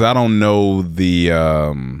sucks because I don't know the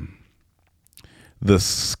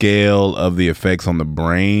scale of the effects on the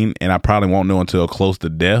brain, and I probably won't know until close to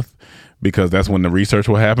death, because that's when the research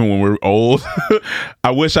will happen when we're old.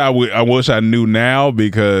 I wish I knew now,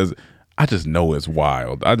 because I just know it's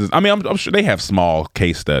wild. I'm sure they have small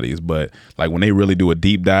case studies, but like when they really do a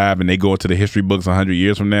deep dive and they go into the history books 100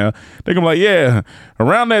 years from now, they're gonna be like, yeah,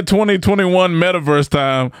 around that 2021 metaverse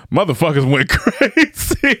time, motherfuckers went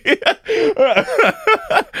crazy.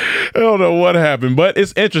 I don't know what happened, but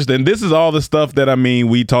it's interesting. This is all the stuff that, I mean,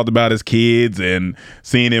 we talked about as kids and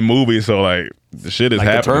seeing in movies. So like, the shit is like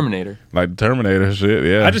happening. The Terminator. Like the Terminator shit,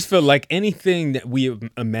 yeah. I just feel like anything that we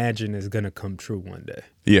imagine is gonna come true one day.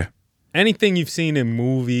 Yeah. Anything you've seen in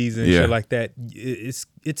movies and shit like that, it's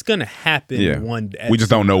gonna happen one day. We just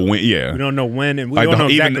don't know when. Yeah, we don't know when, and we like don't know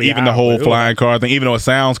exactly even how, the whole flying car thing. Even though it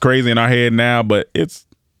sounds crazy in our head now, but it's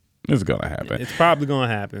gonna happen. It's probably gonna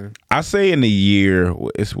happen. I say in the year,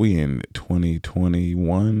 we in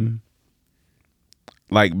 2021.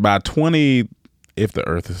 Like by 20, if the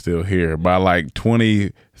Earth is still here, by like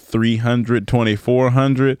 2300,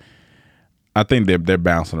 2400. I think they're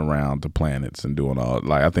bouncing around to planets and doing all,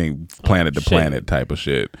 like, I think planet to planet type of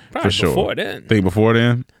shit. Probably for sure. Before then. Think before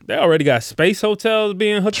then? They already got space hotels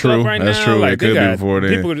being hooked up right now. That's true. Like, it could be before then.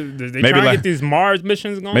 People, they trying to get these Mars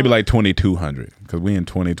missions going. Maybe like 2200, because we in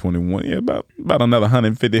 2021. Yeah, about another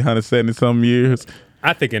 150, 170 some years.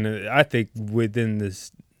 I think within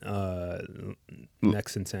this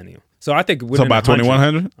next centennial. So I think within by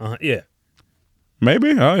 2100. Yeah.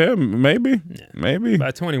 Maybe. Oh yeah. Maybe. Maybe.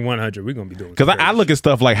 By 2100, we're gonna be doing. Because I look at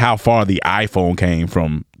stuff like how far the iPhone came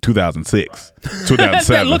from 2006,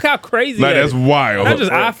 2007. Look how crazy that's wild. Not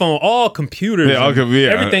just iPhone, all computers. Yeah,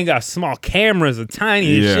 everything got small cameras, and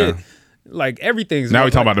tiny and shit. Like everything's. Now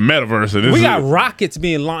we talking about the metaverse. And we got rockets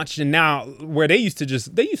being launched, and now where they used to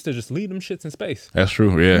just leave them shits in space. That's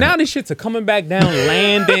true. Yeah. Now these shits are coming back down,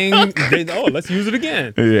 landing. Let's use it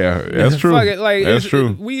again. Yeah, that's true. That's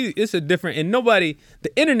true. It's a different, and nobody.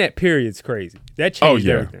 The internet period's crazy. That changed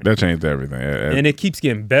everything. That changed everything. And it keeps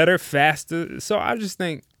getting better, faster. So I just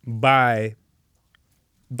think by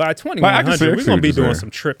 2100, we're gonna be doing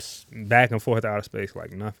some trips back and forth out of space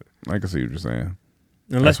like nothing. I can see what you're saying.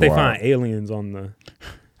 Unless they find aliens on the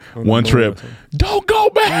one trip. Don't go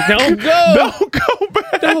back. Don't go. Don't go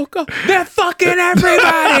back. Don't go. They're fucking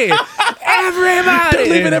everybody. Everybody. They're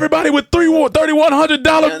leaving everybody with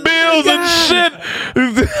 $3,100 bills and shit.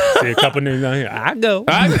 See a couple niggas down here. I go.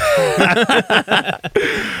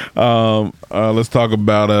 Let's talk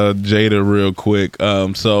about Jada real quick.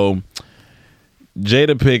 So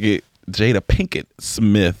Jada Pinkett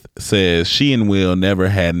Smith says she and Will never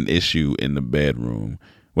had an issue in the bedroom.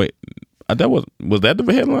 Wait, was that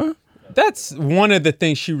the headline? That's one of the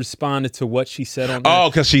things she responded to what she said on that. Oh,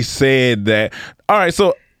 because she said that. All right,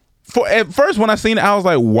 so at first when I seen it, I was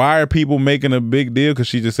like, why are people making a big deal? Because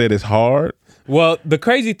she just said it's hard. Well, the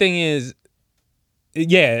crazy thing is,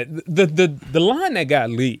 yeah, the line that got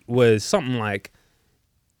leaked was something like,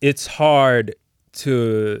 it's hard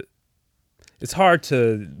to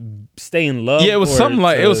stay in love. Yeah, it was something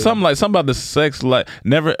about the sex life.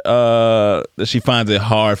 Never that she finds it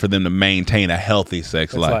hard for them to maintain a healthy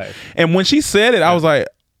sex life. And when she said it, I was like,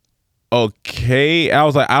 okay. I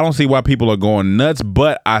was like, I don't see why people are going nuts,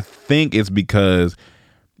 but I think it's because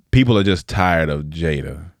people are just tired of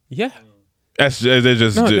Jada. Yeah. They're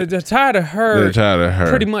tired of her. They're tired of her.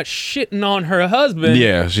 Pretty much shitting on her husband.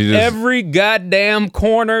 Yeah, she just every goddamn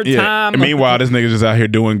corner time. And meanwhile, this nigga just out here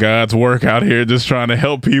doing God's work out here, just trying to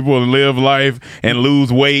help people live life and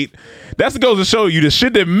lose weight. That goes to show you the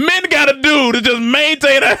shit that men gotta do to just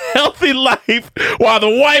maintain a healthy life, while the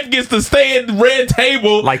wife gets to stay at the red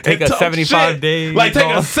table, like take a 75-day, like take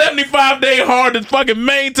a 75-day hard to fucking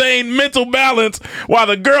maintain mental balance, while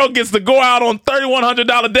the girl gets to go out on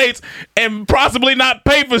 $3,100 dates and possibly not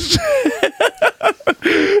pay for shit.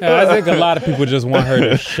 I think a lot of people just want her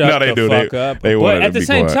to shut the fuck up. But at the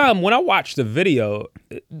same time, when I watched the video,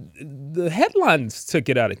 the headlines took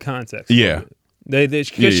it out of context. Yeah.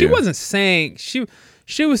 Because she wasn't saying,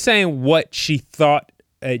 she was saying what she thought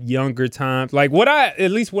at younger times. Like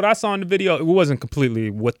at least what I saw in the video, it wasn't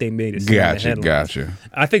completely what they made it seem. Gotcha.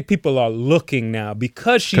 I think people are looking now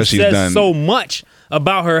because she says so much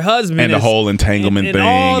about her husband and the whole entanglement and thing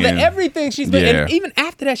all everything she's been. And even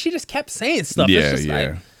after that, she just kept saying stuff. It's just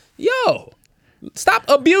like, yo, stop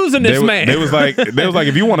abusing this man. They was like,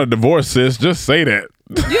 if you want a divorce, sis, just say that.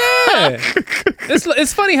 Yeah.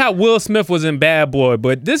 It's funny how Will Smith was in Bad Boy,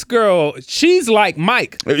 but this girl, she's like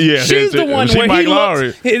Mike. Yeah, she's the one where Mike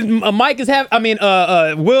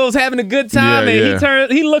Will's having a good time,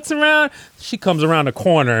 and he looks around. She comes around the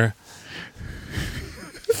corner,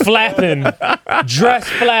 flapping, dress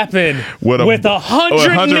flapping with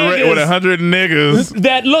 100 niggas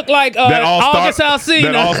that look like August Alsina.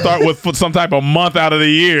 That all start with some type of month out of the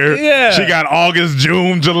year. Yeah, she got August,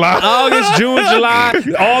 June, July.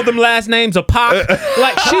 All them last names are Pac.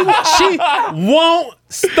 Like she won't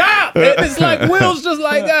stop. It's like Will's just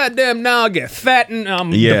like, God damn, now I get fat and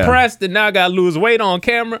I'm depressed, and now I gotta lose weight on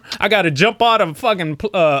camera. I gotta jump out of a fucking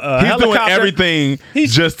helicopter. He's doing everything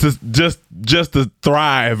just to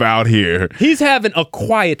thrive out here. He's having a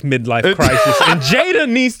quiet midlife crisis, and Jada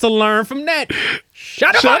needs to learn from that.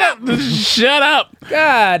 Shut up.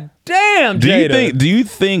 God damn, Jada. Do you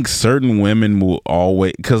think certain women will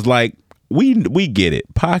always, because like we get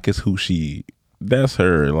it, Pac is who she, that's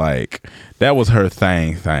her, like that was her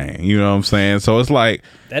thing, you know what I'm saying? So it's like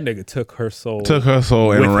that nigga took her soul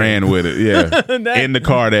and ran with it. Yeah. In the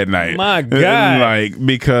car that night. My God. Like,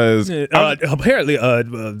 because apparently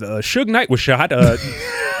Suge Knight was shot,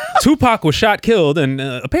 Tupac was shot, killed, and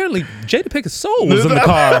apparently Jada Pickett's soul was in the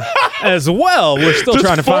car as well. We're still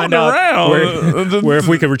trying to find out where if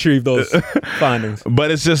we can retrieve those findings. But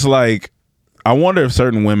it's just like, I wonder if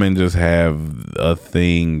certain women just have a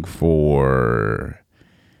thing for,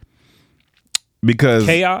 because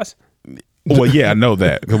chaos. Well, yeah, I know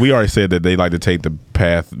that, because we already said that they like to take the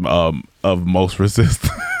path of most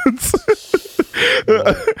resistance.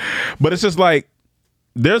 But it's just like,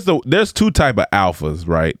 there's two type of alphas,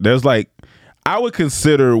 right? There's like, I would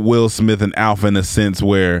consider Will Smith an alpha in a sense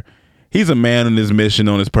where he's a man on his mission,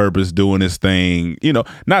 on his purpose, doing his thing. You know,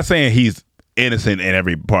 not saying he's innocent in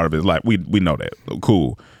every part of his life. We know that.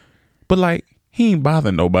 Cool. But like, he ain't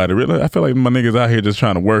bothering nobody, really. I feel like my niggas out here just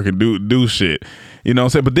trying to work and do shit. You know what I'm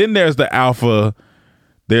saying? But then there's the alpha,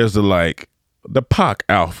 there's the Pac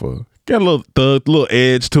alpha. Got a little thug, little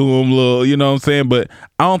edge to him, little, you know what I'm saying? But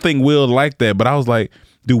I don't think Will like that. But I was like,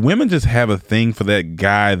 do women just have a thing for that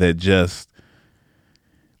guy that just,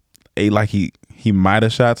 like he might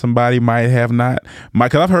have shot somebody, might have not.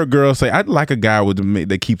 Because I've heard girls say, I'd like a guy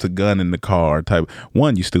that keeps a gun in the car type.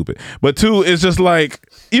 One, you stupid. But two, it's just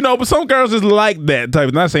like, you know, but some girls just like that type.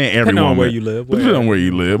 I'm not saying everyone. Depending on where you live. Depending on where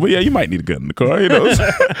you live. But yeah, you might need a gun in the car, you know.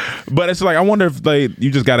 But it's like, I wonder if you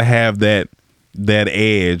just got to have that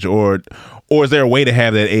edge, or is there a way to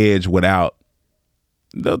have that edge without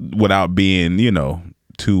being, you know,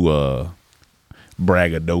 too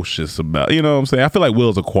braggadocious about, you know what I'm saying? I feel like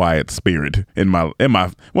Will's a quiet spirit in my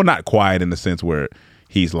well, not quiet in the sense where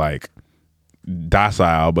he's like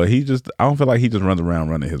docile, but I don't feel like he just runs around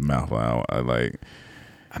running his mouth.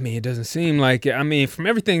 I mean, it doesn't seem like it. I mean, from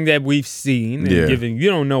everything that we've seen, and given,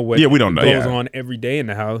 you don't know what we don't know, goes on every day in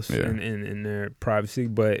the house and in their privacy,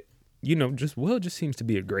 but you know, Will just seems to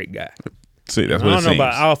be a great guy. See, that's what I don't know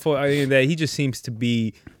about alpha. I mean, that he just seems to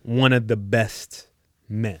be one of the best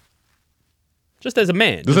men. Just as a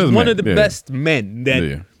man, one of the best men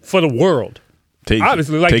that for the world.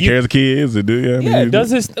 Obviously, like take care of the kids and do does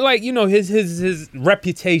his, like, you know, his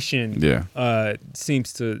reputation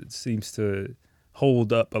seems to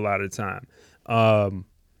hold up a lot of the time.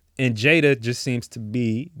 And Jada just seems to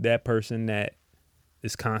be that person that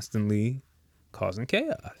is constantly causing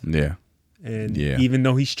chaos. Yeah. And even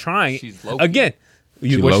though he's trying, she's low-key. Again,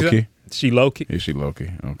 she low-key? She low-key. Is she low-key?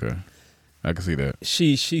 Okay. I can see that.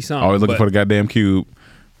 She's something. Always looking for the goddamn cube.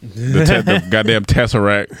 The goddamn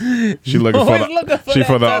Tesseract. She looking for She's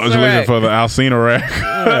looking for the Alcina rack.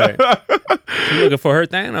 Right. She's looking for her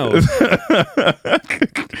Thanos.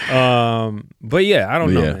 But yeah, I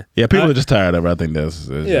don't know, man. Yeah, people are just tired of her. I think that's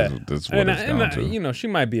what it's down to. You know, she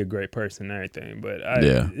might be a great person and everything, but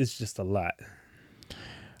it's just a lot.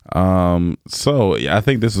 So I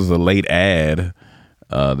think this was a late ad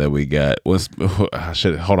that we got.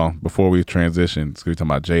 Hold on before we transition. We're talking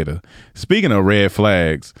about Jada. Speaking of red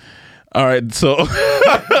flags, All right, so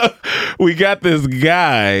we got this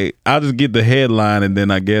guy. I'll just get the headline, and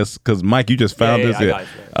then I guess because Mike, you just found this.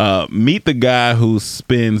 Meet the guy who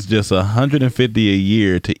spends just $150 a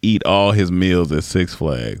year to eat all his meals at Six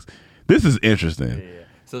Flags. This is interesting. Yeah.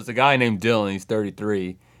 So it's a guy named Dylan. He's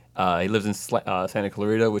 33. He lives in Santa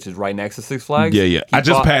Clarita, which is right next to Six Flags. Yeah. I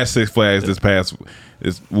just passed Six Flags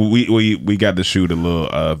we got to shoot a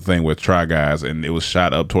little thing with Try Guys, and it was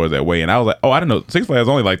shot up towards that way. And I was like, oh, I didn't know Six Flags is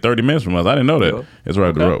only like 30 minutes from us. I didn't know that. It's right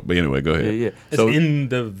up the road. But anyway, go ahead. Yeah. So it's in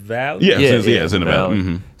the valley? Yeah, it's in the valley.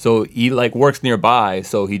 Mm-hmm. So he like works nearby.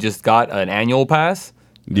 So he just got an annual pass.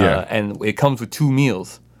 Yeah. And it comes with 2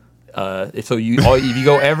 meals. So if you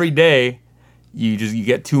go every day, you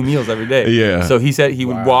get 2 meals every day. Yeah. So he said he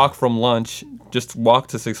would walk from lunch, just walk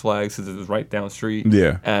to Six Flags because it was right down the street.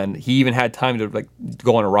 Yeah. And he even had time to like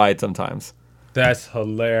go on a ride sometimes. That's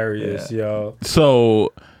hilarious, yo.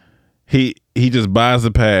 So he just buys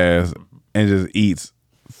the pass and just eats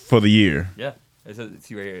for the year. Yeah.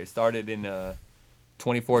 See right here. It started in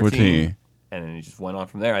 2014. And then he just went on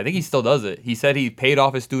from there. I think he still does it. He said he paid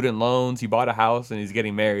off his student loans. He bought a house, and he's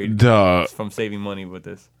getting married. Duh. From saving money with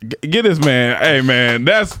this. Get this man. Hey man,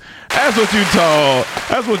 that's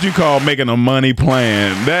what you call making a money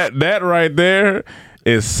plan. That right there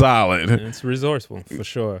is solid. It's resourceful for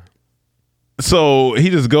sure. So he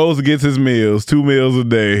just goes and gets his meals, 2 meals a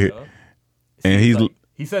day, and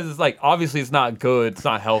he says it's like obviously it's not good. It's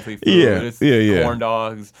not healthy food. It's corn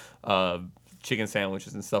dogs, chicken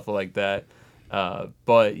sandwiches, and stuff like that.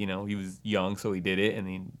 But he was young, so he did it,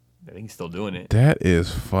 and I think he's still doing it. That is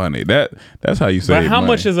funny. That's how you say. But how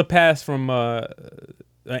money. much is a pass from an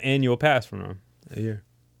annual pass from him a year?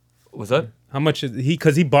 What's that? How much is he?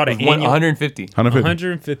 Because he bought an annual $150.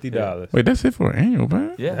 $150. Yeah. Wait, that's it for an annual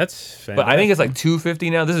pass? Yeah, that's fantastic. But I think it's like $250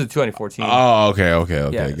 now. This is 2014. Oh, okay.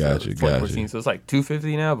 Yeah, Got you. 2014, so it's like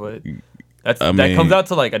 $250 now, but that comes out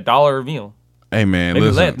to like $1 a meal. Hey man, maybe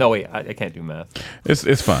listen. No wait, I can't do math.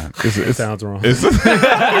 It's fine. It sounds wrong.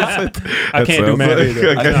 I can't do math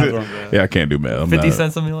either. Yeah, I can't do math. 50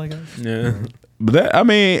 cents a meal, I guess. Yeah. But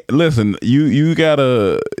listen, you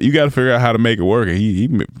gotta figure out how to make it work. And he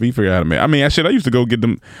figured out how to make. I mean, I used to go get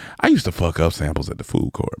them. I used to fuck up samples at the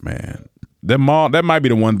food court, man. That mall, that might be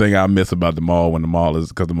the one thing I miss about the mall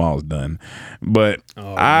because the mall is done. But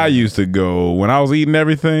I used to go when I was eating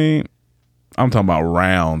everything. I'm talking about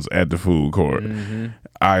rounds at the food court. Mm-hmm.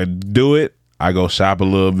 I do it. I go shop a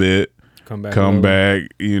little bit. Come back,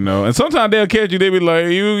 and sometimes they'll catch you. They be like,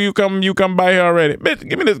 "You come by here already, bitch.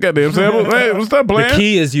 Give me this goddamn sample. Hey, stop playing." The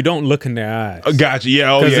key is you don't look in their eyes. Gotcha.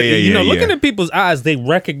 Yeah. Oh, yeah. Looking at people's eyes, they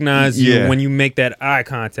recognize you when you make that eye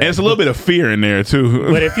contact. And it's a little bit of fear in there too.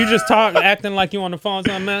 But if you just talk, acting like you on the phone,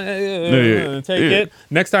 take it.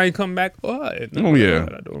 Next time you come back, I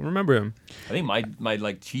don't remember him. I think my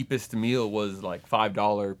like cheapest meal was like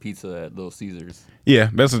 $5 pizza at Little Caesars.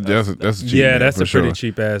 Yeah, that's a cheap meal, that's a sure. pretty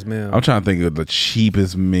cheap ass meal. I'm trying to think of the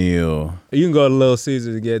cheapest meal. You can go to Little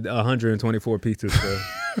Caesars and get 124 pizzas for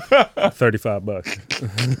 $35.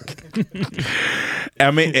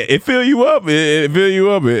 I mean, it fill you up. It fill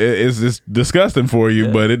you up. It's just disgusting for you,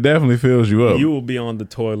 but it definitely fills you up. You will be on the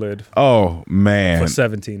toilet. Oh man, for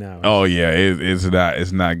 17 hours. Oh yeah,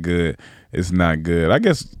 it's not good. It's not good. I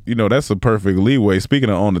guess that's a perfect leeway.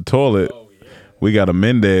 Speaking of on the toilet. We got a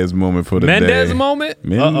Mendez moment for the day. Mendez moment?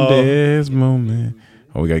 Mendez moment.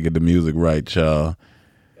 Oh, we got to get the music right, y'all.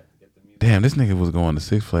 Damn, this nigga was going to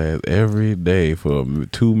Six Flags every day for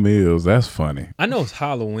 2 meals. That's funny. I know it's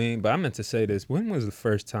Halloween, but I meant to say this. When was the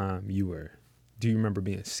first time do you remember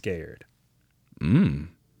being scared?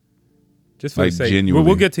 Just for like the sake. Genuinely.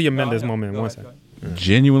 We'll get to your Mendez moment in one second.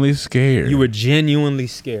 Genuinely scared. You were genuinely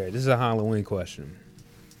scared. This is a Halloween question.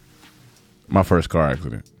 My first car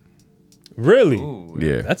accident. Really? Ooh,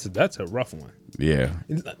 yeah. That's a rough one. Yeah.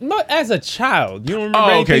 Not as a child. You don't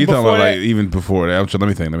remember okay. You talking about that? like even before that? Let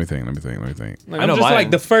me think. Like, I'm just like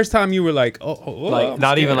the first time you were like, like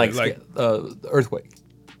not even like earthquake.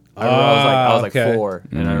 I was like 4,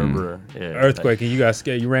 and I remember earthquake, and you got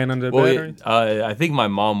scared. You ran under the bed. I think my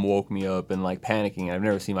mom woke me up and like panicking. I've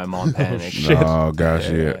never seen my mom panic. Oh gosh,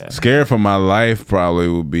 yeah. Scared for my life probably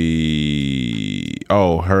would be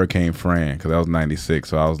Hurricane Fran, because I was 96,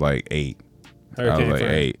 so I was like 8.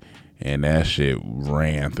 And that shit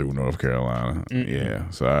ran through North Carolina. Yeah,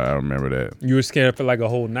 so I remember that. You were scared for like a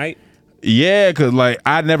whole night? Yeah, because like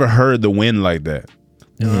I never heard the wind like that.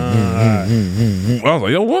 I was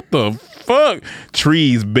like, yo, what the fuck?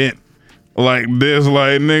 Trees bent like this,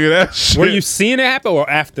 like nigga, that shit. Were you seeing it happen or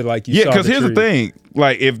after like you saw the because here's the thing.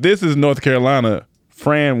 Like if this is North Carolina,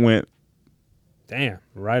 Fran went Damn,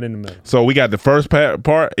 right in the middle. So we got the first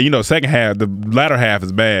part. You know, second half, the latter half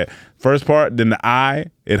is bad. First part, then the eye,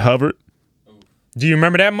 it hovered. Do you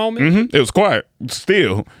remember that moment? Mm-hmm. It was quiet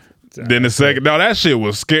still. Then the second, no, that shit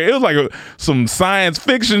was scary. It was like some science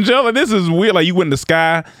fiction show. Like, this is weird. Like, you went in the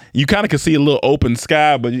sky, you kind of could see a little open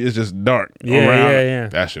sky, but it's just dark around. Yeah.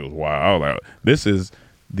 That shit was wild. I was like, this is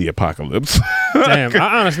the apocalypse. Damn,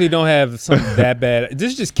 I honestly don't have something that bad.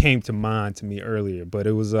 This just came to mind to me earlier, but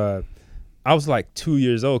it was I was like 2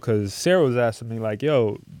 years old because Sarah was asking me like,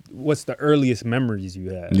 "Yo, what's the earliest memories you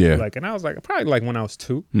have?" Yeah. Like, and I was like, probably like when I was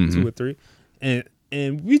 2 or 3,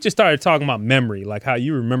 and we just started talking about memory, like how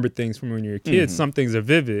you remember things from when you were a kid. Some things are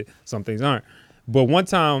vivid, some things aren't. But one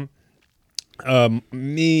time,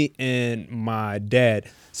 me and my dad,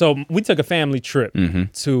 so we took a family trip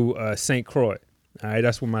to St. Croix. All right,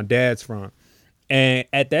 that's where my dad's from. And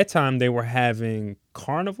at that time, they were having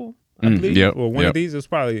Carnival, I believe, or one of these. It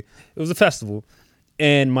was a festival.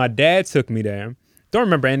 And my dad took me there. Don't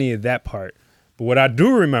remember any of that part. But what I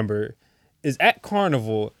do remember is at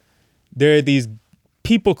Carnival, there are these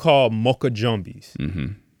people called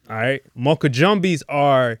Mokajumbis. All right? Mokajumbis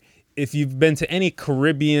are, if you've been to any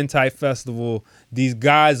Caribbean type festival, these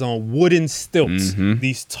guys on wooden stilts,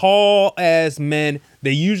 these tall ass men.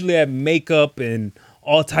 They usually have makeup and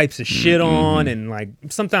all types of shit on, and like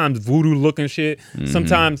sometimes voodoo looking shit.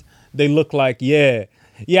 Sometimes they look like I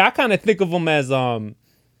kind of think of them as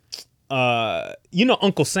you know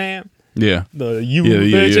Uncle Sam. Yeah.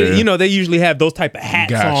 You know, they usually have those type of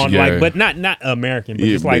hats on, like, but not American, but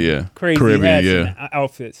just like crazy Caribbean, hats and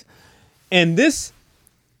outfits. And this,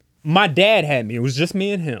 my dad had me. It was just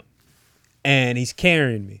me and him, and he's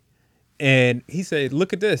carrying me, and he said,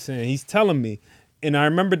 "Look at this," and he's telling me. And I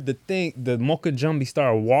remember the Mokajumbi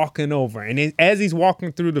started walking over, and as he's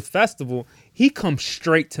walking through the festival, he comes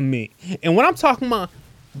straight to me. And when I'm talking about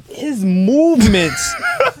his movements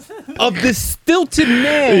of this stilted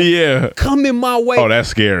man coming my way. Oh, that's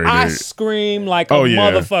scary. I dude. screamed like a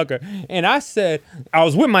motherfucker. And I said, I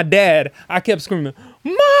was with my dad. I kept screaming,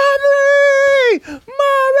 "Mommy! Mommy!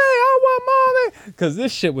 I want mommy!" Because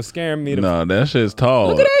this shit was scaring me. No, that shit's tall.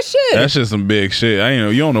 Look at that shit. That shit's some big shit.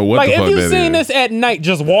 You don't know what like, the fuck that is. If you seen this at night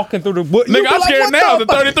just walking through the woods, nigga, I'm scared now. The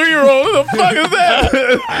 33-year-old. What the fuck is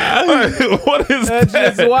that? What is that?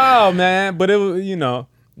 That's just wild, man. But it was,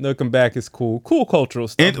 looking back, it's cool. Cool cultural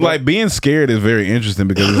stuff. Like, being scared is very interesting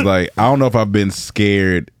because it's like, I don't know if I've been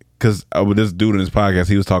scared because with this dude in this podcast,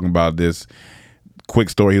 he was talking about this quick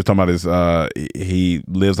story. He was talking about this, he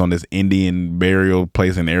lives on this Indian burial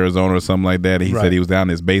place in Arizona or something like that. And he said he was down in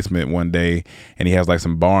his basement one day and he has like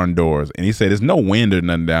some barn doors. And he said there's no wind or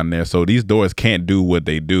nothing down there. So these doors can't do what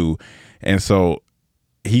they do. And so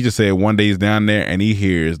he just said one day he's down there and he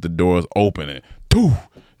hears the doors opening. Doo,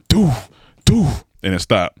 doo, doo. And it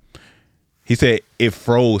stopped. He said it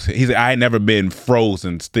froze. He said I had never been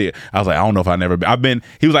frozen still. I was like, I don't know if I never been. I've been.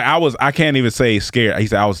 He was like, I can't even say scared. He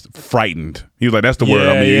said I was frightened. He was like, that's the word.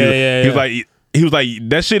 I mean, he was like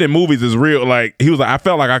that shit in movies is real. Like he was like, I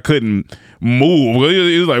felt like I couldn't move.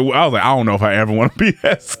 He was like, I was like, I don't know if I ever want to be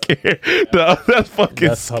that scared. That's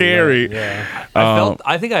fucking scary. Yeah.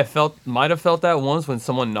 I think I might have felt that once when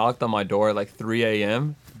someone knocked on my door at like 3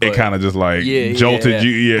 a.m. It kind of just like jolted you.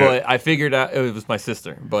 Yeah. But I figured out it was my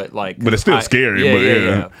sister. But it's still scary.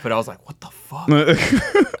 But I was like, what the fuck?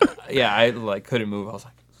 I like couldn't move. I was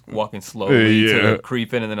like walking slowly to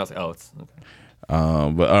creep in, and then I was like, oh, it's okay. But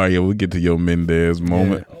all right, we'll get to your Mendez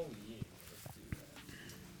moment. Yeah.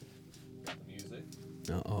 Music.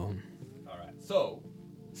 All right. So,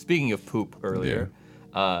 speaking of poop earlier,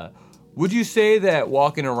 would you say that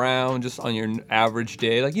walking around just on your average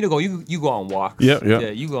day, like you go on walks? Yeah,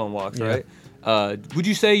 you go on walks, right? Would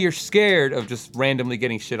you say you're scared of just randomly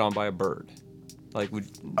getting shit on by a bird? Like,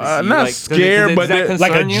 not scared, but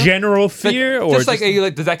like a general fear, or just like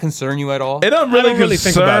does that concern you at all? It doesn't really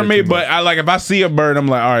concern me, but if I see a bird, I'm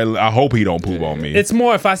like, all right, I hope he don't poop on me. It's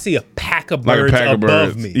more if I see a pack of birds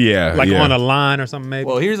above me, on a line or something. Maybe.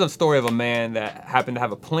 Well, here's a story of a man that happened to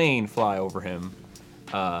have a plane fly over him.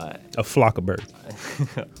 A flock of birds.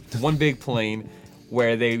 One big plane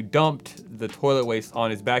where they dumped the toilet waste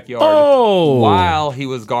on his backyard while he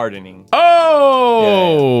was gardening.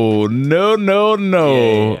 No.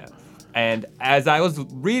 Yeah. And as I was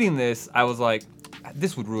reading this, I was like,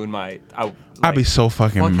 this would ruin I'd be so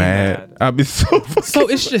fucking mad. I'd be so fucking So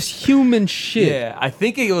it's just human shit. Yeah, I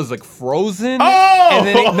think it was like frozen. Oh! And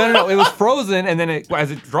then it was frozen, and then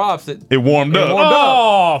as it drops, it warmed up.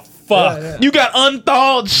 Oh, fuck. Yeah. You got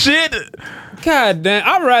unthawed shit? God damn,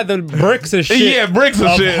 I'd rather bricks of shit. Yeah, bricks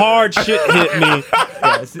of shit. Hard shit hit me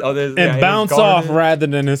and bounce off rather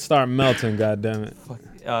than it start melting, god damn it.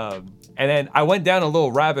 And then I went down a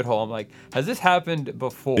little rabbit hole. I'm like, has this happened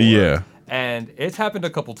before? Yeah. And it's happened a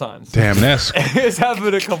couple times. Damn, that's... It's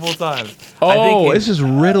happened a couple times. It's just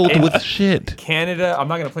riddled with shit. Canada, I'm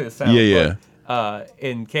not going to play the sound. Yeah. But,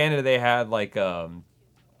 in Canada, they had like, I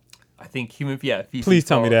think feces. Please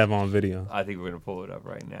tell me they have on video. I think we're going to pull it up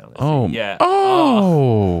right now. Yeah.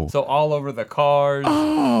 So all over the cars.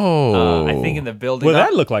 I think in the building. Well,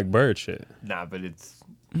 that looked like bird shit. Nah, but it's...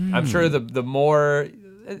 I'm sure the more...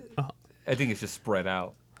 I think it's just spread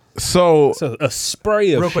out. So a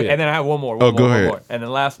spray of real quick, shit. and then I have one more. Go ahead. One more. And then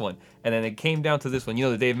last one. And then it came down to this one. You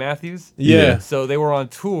know the Dave Matthews? Yeah. So they were on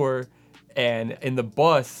tour, and in the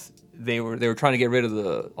bus, they were trying to get rid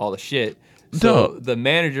of all the shit. So the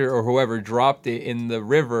manager or whoever dropped it in the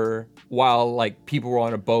river while like people were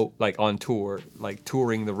on a boat, like on tour, like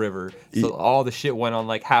touring the river. So all the shit went on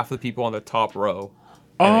like half the people on the top row.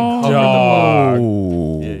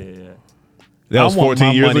 Oh. Yeah. That was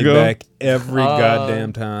 14 years ago? Back every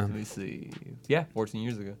goddamn time. Let me see. Yeah, 14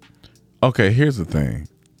 years ago. Okay, here's the thing.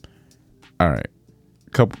 All right.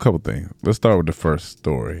 Couple things. Let's start with the first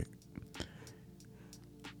story.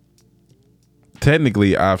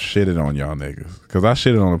 Technically, I've shitted on y'all niggas. Because I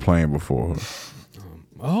shitted on a plane before.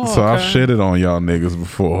 So I've shitted on y'all niggas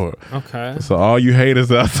before. Okay. So all you haters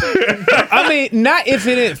out there. I mean, not if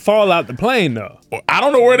it didn't fall out the plane, though. I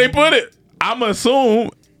don't know where they put it. I'm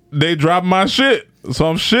assume they dropped my shit. So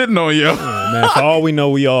I'm shitting on y'all. Oh, man, for all we know,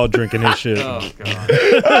 we all drinking this shit. Oh,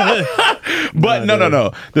 God. But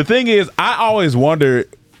no. The thing is, I always wonder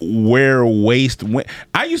where waste went.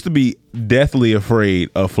 I used to be deathly afraid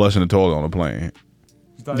of flushing the toilet on a plane.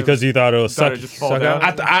 Because you thought it was suck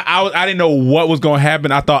out? I didn't know what was going to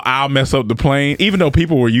happen. I thought I'll mess up the plane. Even though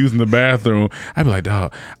people were using the bathroom, I'd be like,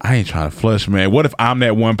 dog, I ain't trying to flush, man. What if I'm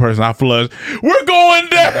that one person I flush? We're going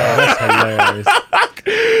down. That's hilarious.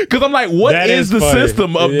 Because I'm like, what is the funny.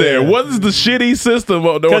 system up there? What is the shitty system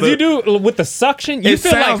up there? Because you do, with the suction, you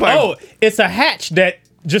feel like, it's a hatch that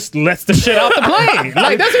just lets the shit out the plane.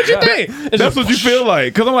 Like, that's what you think. That's what you feel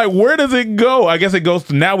like. Because I'm like, where does it go? I guess it goes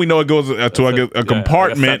to, now we know it goes to a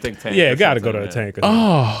compartment. Yeah, it got to go to a tank.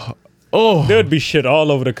 Oh. There'd be shit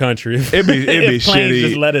all over the country. It'd be shitty.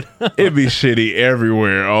 Just let it. It'd be shitty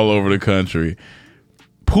everywhere, all over the country.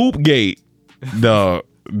 Poopgate, dog.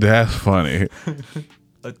 That's funny.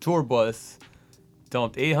 A tour bus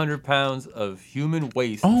dumped 800 pounds of human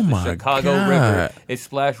waste Oh into the my Chicago God. River. It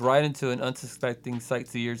splashed right into an unsuspecting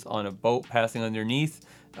sightseers on a boat passing underneath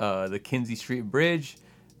the Kinsey Street Bridge,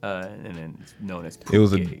 and then it's known as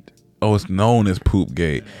Poopgate. It's known as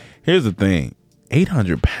Poopgate. Here's the thing: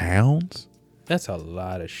 800 pounds. That's a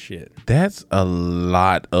lot of shit. That's a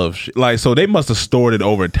lot of shit. Like, so they must have stored it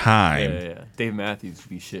over time. Yeah. Dave Matthews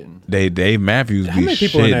be shitting. Dave Matthews be shitting. How many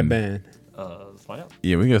people in that band? Let's find out.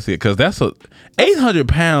 Yeah, we gotta see it because that's 800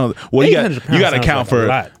 pounds. Well, you got to account for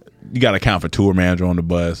you got to account for tour manager on the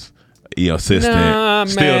bus, assistant. Nah,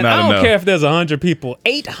 Still man, not I don't enough. care if there's 100 people.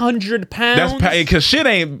 800 pounds. That's because shit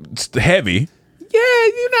ain't heavy. Yeah,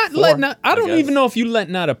 you're not letting out. I don't even know if you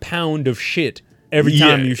letting out a pound of shit every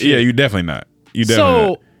time you shit. Yeah, you definitely not. You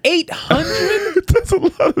definitely not. 800. That's a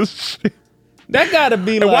lot of shit. That gotta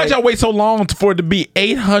be and why'd y'all wait so long for it to be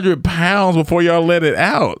 800 pounds before y'all let it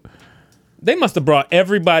out? They must have brought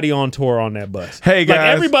everybody on tour on that bus. Hey, guys. Like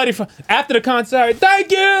everybody after the concert, thank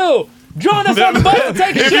you. Join us on the bus and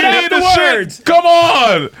take a shit afterwards. Shit, come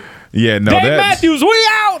on. Yeah, no, Dave Matthews, we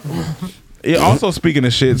out. Yeah, also, speaking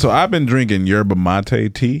of shit, so I've been drinking yerba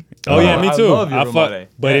mate tea. Oh, yeah, me too. I love yerba mate.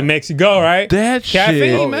 But it makes you go, right? That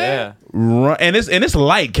Caffeine, shit. man. Yeah. And it's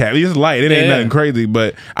light, caffeine. It's light. It ain't nothing crazy,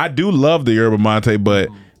 but I do love the yerba mate, but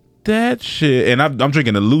that shit, and I'm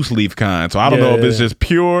drinking the loose leaf kind, so I don't know if it's just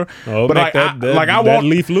pure. Oh, but make I want want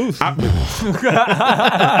leaf loose. I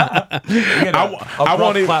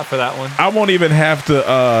won't even clap for that one. I won't even have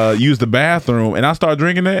to use the bathroom, and I start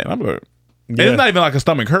drinking that, and I'm like, it's not even like a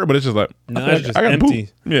stomach hurt, but it's just like, no, it's just I gotta empty.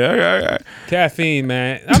 Poop. Yeah, Caffeine,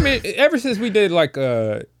 man. I mean, ever since we did like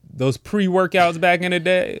those pre-workouts back in the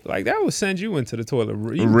day, like that would send you into the toilet.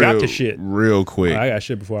 You got to shit real quick. I got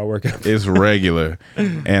shit before I work out. It's regular,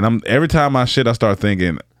 and every time I shit, I start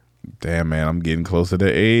thinking, damn man, I'm getting close to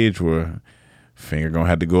the age where finger gonna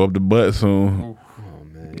have to go up the butt soon. Oh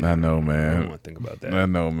man, I know, man. I don't want to think about that. I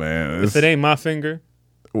know, man. If it ain't my finger.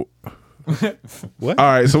 What? All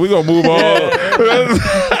right, so we gonna move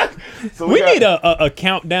on. So we need a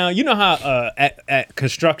countdown. You know how at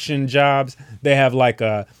construction jobs they have like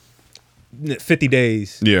 50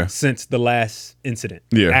 days Yeah. since the last incident,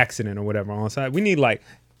 Yeah. accident or whatever on site. We need like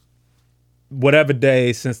whatever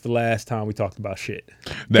day since the last time we talked about shit.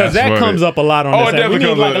 Because that comes up a lot on this. It definitely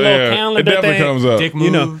comes up. A little calendar it definitely thing. comes up. Dick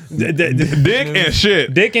moves. Dick and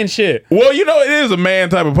shit. Dick and shit. Well, it is a man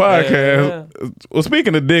type of podcast. Yeah. Well,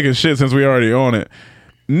 speaking of dick and shit, since we already on it,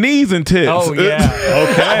 knees and tits. Oh, yeah.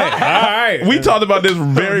 Okay. All right. We talked about this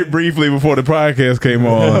very briefly before the podcast came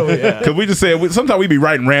on. Because we just said, sometimes we be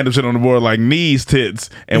writing random shit on the board like knees, tits.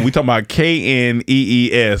 And we talking about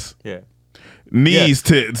KNEES. Yeah. Knees,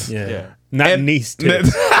 tits. Yeah. Not knees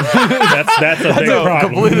tits. that's a big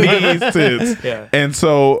problem. Knees, tits. Yeah. And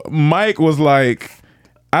so Mike was like,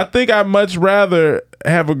 I think I'd much rather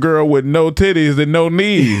have a girl with no titties than no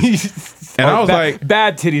knees. And I was like,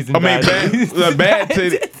 bad titties and bad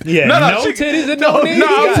titties. Yeah, no titties and no knees.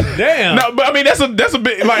 God damn. No, but I mean that's a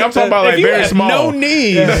bit like I'm talking about like very small. No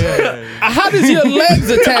knees. How does your legs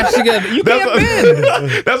attach together? You can't bend.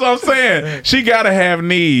 That's what I'm saying. She gotta have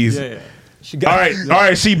knees. Yeah. All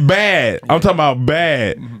right. She bad. I'm talking about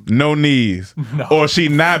bad. No knees. No. Or she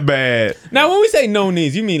not bad. Now, when we say no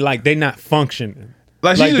knees, you mean like they not functioning.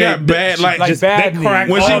 Like she got bad, like just bad they crack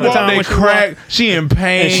when she all the walk, time. they crack. She in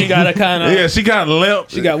pain. And she got a kind of she kind of limp.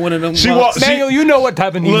 She got one of them. She walk. Manuel, you know what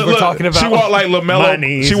type of knees we're talking about. She walked like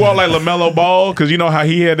LaMelo. She walked like LaMelo Ball because you know how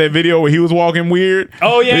he had that video where he was walking weird.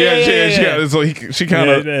 Oh yeah. So she kind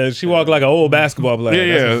of she walked like an old basketball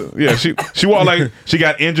player. Yeah. She walked like she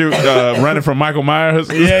got injured running from Michael Myers.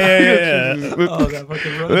 Yeah. Oh, that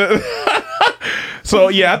fucking run. So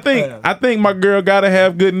yeah, I think my girl gotta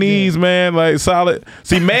have good knees, man. Like solid.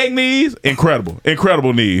 See, Meg knees,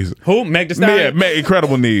 incredible knees. Who? Meg Thee Stallion? Yeah,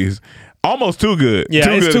 incredible knees. Almost too good. Yeah,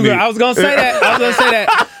 it's too good. I was gonna say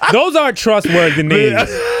that. Those are trustworthy knees.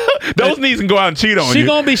 Those knees can go out and cheat on you. She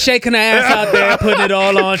gonna be shaking her ass out there, putting it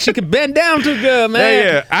all on. She can bend down too good,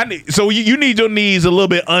 man. Yeah. So you need your knees a little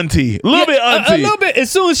bit auntie. A little bit.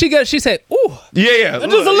 As soon as she said, ooh. Yeah. Just a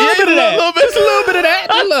little bit of that. Just a little bit of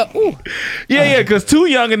that. Ooh. Yeah, because two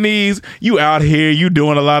younger knees, you out here, you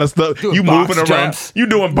doing a lot of stuff. You moving around. Jumps. You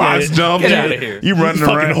doing box jumps. Get out of here. You running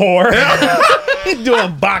fucking around. Whore. He's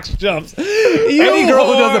doing box jumps. Any girl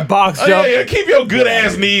who does a box jump. Yeah, keep your good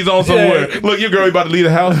ass knees on somewhere. Yeah. Look, your girl about to leave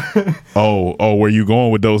the house. Oh, where you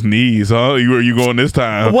going with those knees, huh? Where you going this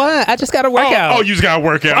time? What? I just got to work out. Oh, you just got to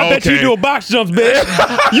work out. I bet you doing box jumps,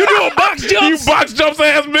 bitch. You doing box jumps? You box jumps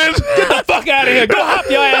ass bitch. Get the fuck out of here. Go hop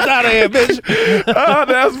your ass out of here, bitch. Oh,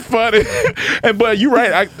 that's funny. But you're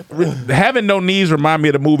right. Having no knees remind me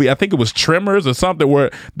of the movie. I think it was Tremors or something where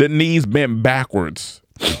the knees bent backwards.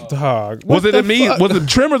 Dog. Was it the knees? Was it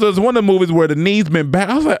Tremors? Or was one of the movies where the knees bent back?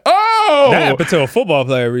 I was like, oh, that happened to a football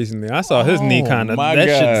player recently. I saw his knee kind of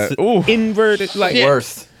that shit's inverted, like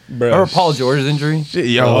worse. Bro. Or Paul George's injury.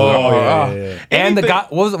 Yeah. And the guy,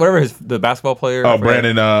 what was it? Whatever the basketball player. Oh,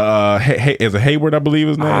 Brandon. Is it Hayward? I believe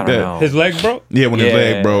his name. I don't know. His leg broke. Yeah, when his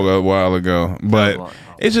leg broke a while ago. But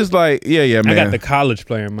it's just like, man. I got the college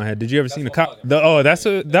player in my head. Did you ever see that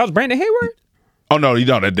was Brandon Hayward? Oh no, you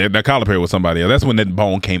don't. That collar player was somebody else. That's when that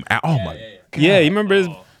bone came out. Oh my. God. Yeah, you remember his?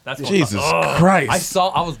 Jesus Christ!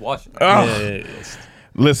 I was watching.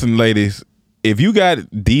 Listen, ladies, if you got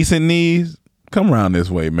decent knees, come around this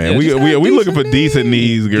way, man. We looking for decent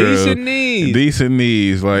knees, girl. Decent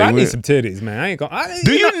knees. Like I need some titties, man. I ain't gonna.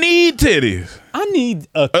 Do you need titties? I need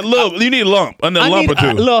a little. You need a lump, a lump or two.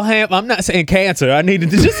 A little I'm not saying cancer. I need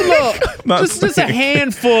just a little, just a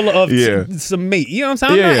handful of some meat. You know what I'm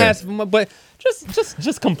saying? I'm not asking for much, but.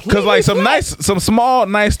 Just completely. Cause like some small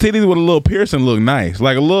nice titties with a little piercing look nice.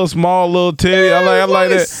 Like a little small little titty. I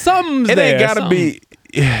like that. Something's it there. Ain't gotta be.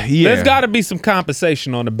 Yeah. There's got to be some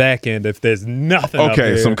compensation on the back end if there's nothing.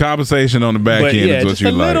 Okay, some compensation on the back end is what just you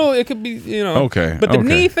a like. little. It could be, Okay, but the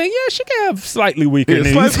knee thing, she can have slightly weaker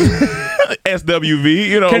knees.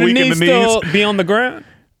 SWV, can weaken her knees the still be on the ground?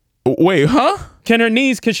 Wait, huh? Can her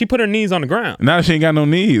knees? Can she put her knees on the ground? Now she ain't got no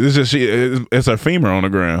knees. It's just it's her femur on the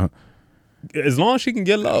ground. As long as she can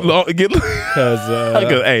get low.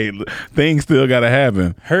 Because hey, things still gotta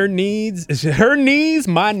happen. Her needs,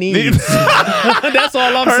 my needs. That's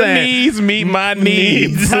all I'm saying. Her needs meet my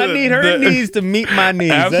needs. I need her needs to meet my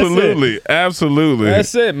needs. Absolutely.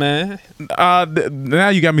 That's it, man. Now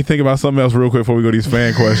you got me thinking about something else real quick before we go to these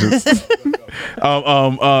fan questions.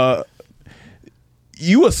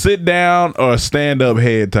 You a sit down or a stand up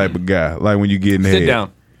head type of guy? Like when you getting head? Sit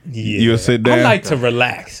down. Yeah. You'll sit down. I like to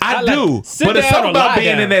relax. I do, but it's something about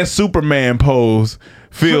being in that Superman pose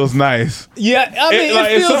feels nice. Yeah, I mean,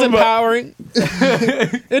 it feels empowering.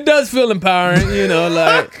 It does feel empowering,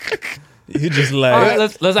 You just like. All right,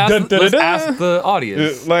 let's ask the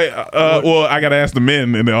audience. Well, I gotta ask the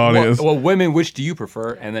men in the audience. Well, women, which do you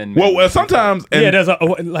prefer? And then sometimes. There's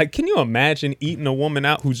can you imagine eating a woman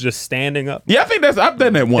out who's just standing up? Yeah, I think I've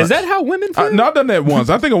done that once. Is that how women feel? No, I've done that once.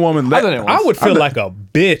 I think a woman. I would feel like a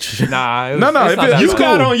bitch. Nah, you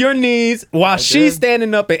got on your knees while she's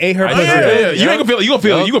standing up and ate her pussy. Yeah. You ain't gonna feel. You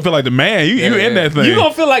gonna feel like the man. You in that thing. You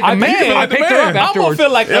gonna feel like the man. I'm gonna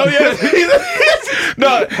feel like. Oh yeah.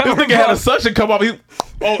 No, this nigga had a suction come up.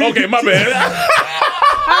 Okay, my bad.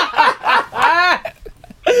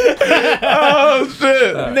 Oh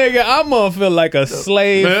shit, nigga! I'm gonna feel like a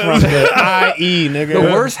slave from the IE, nigga.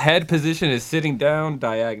 The worst head position is sitting down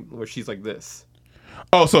diagonal, where she's like this.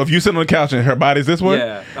 Oh, so if you sit on the couch and her body's this way,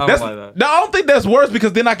 yeah, I don't like that. No, I don't think that's worse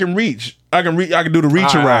because then I can reach. I can do the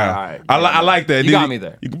reach around. All right. I like that. You got me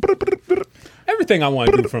there. Everything I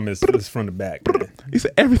want to do is from the back. Man. He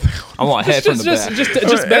said everything. I want head from the back.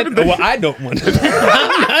 Just bend. Well, I don't want to. I'm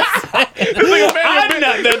not saying. I'm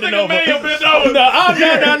not bending over. No.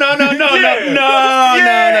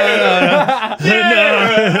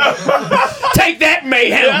 Take that,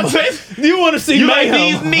 mayhem. You want to see mayhem? Like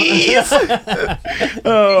these knees?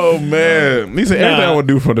 Oh man, he said everything I would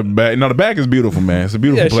do from the back. No, the back is beautiful, man. It's a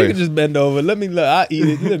beautiful place. She can just bend over. Let me look. I'll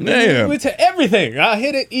eat it. Damn. Everything. I'll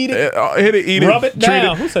hit it, eat it. Eat it. Rub it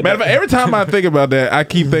down. Matter of fact, every time I think about that, I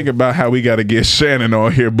keep thinking about how we got to get Shannon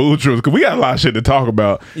on here, Bootros, because we got a lot of shit to talk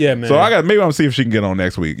about. Yeah, man. So maybe I'm gonna see if she can get on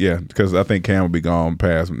next week. Yeah, because I think Cam will be gone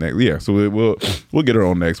past next. Yeah, so we'll get her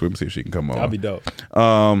on next week and see if she can come on. That'll be dope.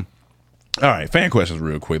 All right, fan questions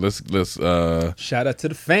real quick. Let's shout out to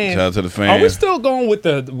the fans. Shout out to the fans. Are we still going with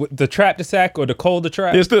the trap to sack or the cold to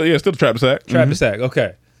trap? Yeah, still the trap to sack. Trap to sack.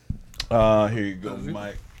 Okay. Here you go,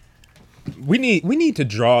 Mike. We need to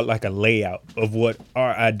draw like a layout of what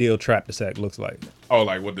our ideal trap to sack looks like. Oh,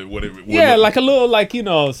 like what like a little like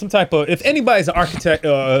some type of, if anybody's an architect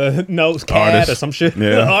knows CAD artist. Or some shit,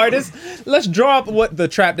 artist. Let's draw up what the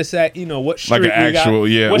trap to sack. What street like an actual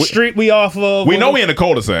what street we off of. We know we in the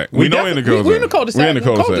cul-de-sac. We know we in the cul-de-sac. We're in the cul-de-sac. We're in the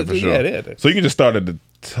cul-de-sac for sure. Yeah. So you can just start at the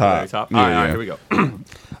top. All right, here we go.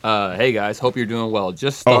 Hey guys, hope you're doing well.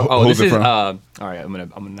 This is all right.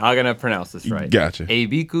 I'm not gonna pronounce this right. Gotcha.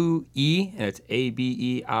 Abiku E, and it's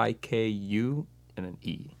ABEIKU and an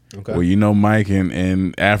E. Okay. Well, Mike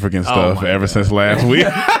and African stuff ever since last week. Is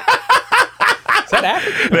that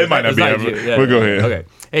African? That might not be African. Yeah, we'll go ahead. Okay.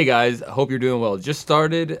 Hey guys, hope you're doing well. Just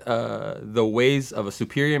started The Ways of a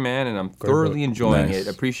Superior Man, and I'm thoroughly enjoying it.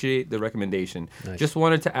 Appreciate the recommendation. Nice. Just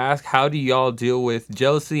wanted to ask, how do y'all deal with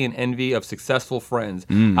jealousy and envy of successful friends?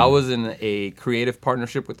 I was in a creative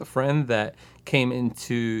partnership with a friend that came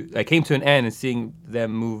to an end, and seeing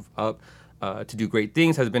them move up to do great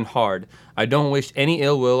things has been hard. I don't wish any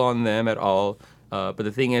ill will on them at all, but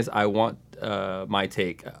the thing is, I want my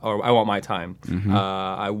take, or I want my time.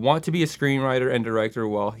 I want to be a screenwriter and director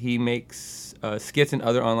while he makes skits and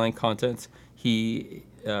other online contents. He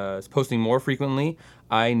is posting more frequently.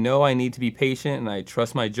 I know I need to be patient and I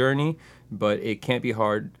trust my journey, but it can't be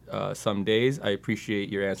hard some days. I appreciate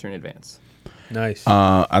your answer in advance. Nice.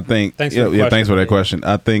 I think. Thanks for that question.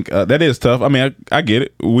 I think that is tough. I mean, I get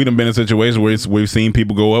it. We done been in situations where we've seen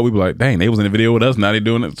people go up. We be like, dang, they was in the video with us. Now they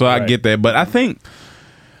doing it. So I get that. But I think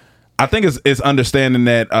it's understanding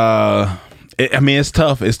that. It's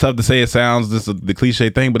tough. It's tough to say. It sounds the cliche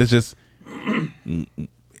thing, but it's just.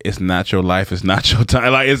 It's not your life. It's not your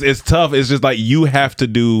time. Like it's tough. It's just like you have to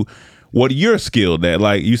do what you're skilled at.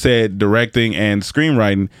 Like you said, directing and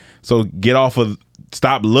screenwriting. So get off of.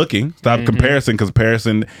 Stop looking. Stop comparison.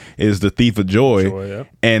 Comparison is the thief of joy.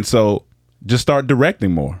 And so just start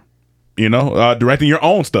directing more. Directing your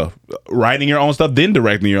own stuff, writing your own stuff, then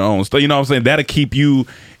directing your own stuff. You know what I'm saying? That'll keep you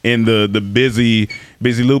in the busy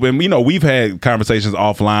loop. And we've had conversations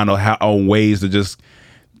offline on ways to just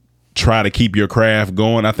try to keep your craft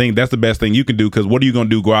going. I think that's the best thing you can do, because what are you going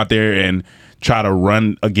to do? Go out there and try to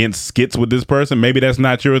run against skits with this person? Maybe that's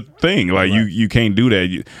not your thing. Like you can't do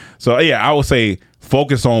that. So yeah, I would say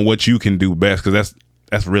focus on what you can do best, because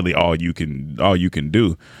that's really all you can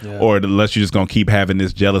do. Yeah. Or unless you're just gonna keep having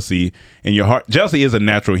this jealousy in your heart. Jealousy is a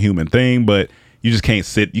natural human thing, but you just can't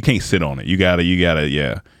sit. You can't sit on it. You gotta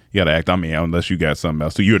act. I mean, unless you got something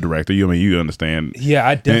else. So you're a director. You understand? Yeah,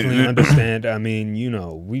 I definitely understand. I mean,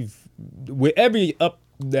 with every up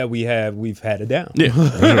that we have, we've had it down.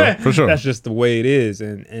 Yeah, for sure. That's just the way it is,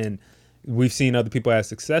 and we've seen other people have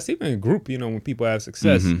success, even in group. when people have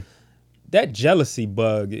success. That jealousy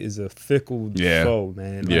bug is a fickle foe,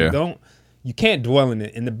 man. Like, you can't dwell in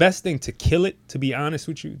it. And the best thing to kill it, to be honest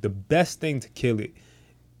with you, the best thing to kill it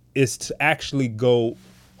is to actually go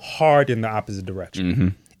hard in the opposite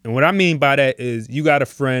direction. And what I mean by that is you got a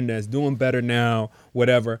friend that's doing better now,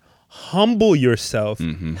 whatever. Humble yourself,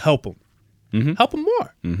 help them. Help them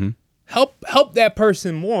more. Help that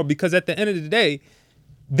person more, because at the end of the day,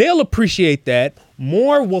 they'll appreciate that.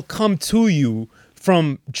 More will come to you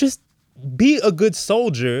from just be a good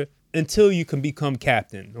soldier until you can become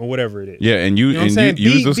captain or whatever it is. Yeah, and use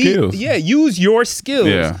the skills. Yeah, use your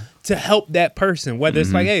skills to help that person. Whether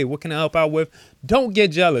it's like, hey, what can I help out with? Don't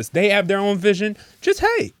get jealous. They have their own vision. Just,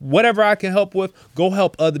 hey, whatever I can help with, go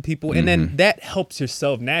help other people. And then that helps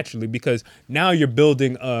yourself naturally, because now you're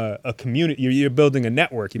building a community. You're building a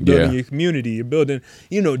network. You're building your community. You're building,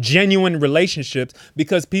 genuine relationships,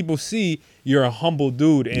 because people see you're a humble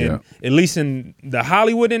dude. And at least in the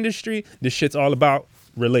Hollywood industry, this shit's all about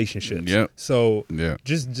relationships. So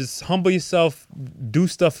just humble yourself, do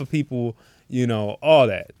stuff for people, all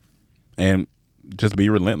that. And just be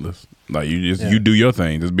relentless. Like you do your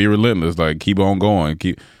thing. Just be relentless. Like keep on going.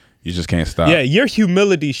 You just can't stop. Yeah, your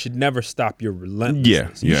humility should never stop your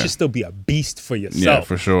relentlessness. You should still be a beast for yourself. Yeah,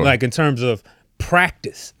 for sure. Like in terms of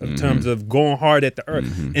practice, in terms of going hard at the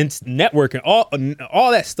earth, and networking.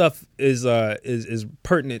 All that stuff is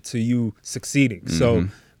pertinent to you succeeding. So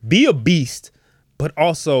be a beast, but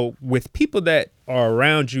also with people that are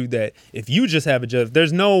around you, that if you just have a judge,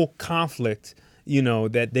 there's no conflict,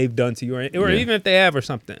 that they've done to you, or even if they have or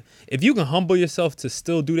something. If you can humble yourself to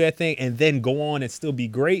still do that thing and then go on and still be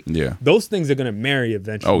great, those things are going to marry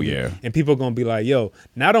eventually. Oh, yeah. And people are going to be like, yo,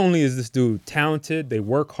 not only is this dude talented, they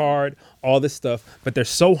work hard, all this stuff, but they're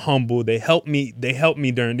so humble. They help me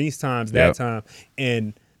during these times, that time,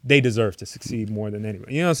 and they deserve to succeed more than anyone.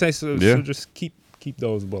 You know what I'm saying? So just keep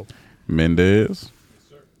those both. Mendez.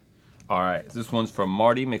 All right, this one's from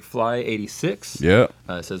Marty McFly 86. Yeah.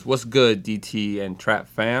 It says, "What's good, DT and Trap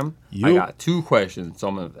fam? I got 2 questions, so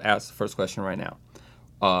I'm gonna ask the first question right now.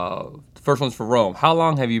 The first one's for Rome. How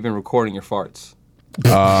long have you been recording your farts?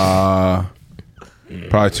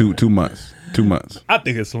 Probably 2 months. 2 months. I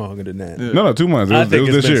think it's longer than that. No, 2 months. I think it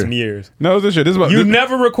was it's this been year. some years. No, it was this year. You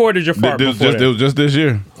never recorded your fart before It was just this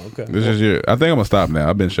year. Okay. This year. I think I'm gonna stop now.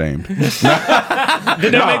 I've been shamed.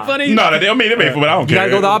 Did that make funny? No, they made fun, but I don't care. You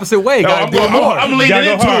gotta go the opposite way. I'm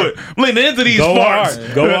leaning into it. I'm leaning into these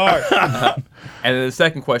farts. Go hard. And then the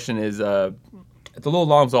second question is, the little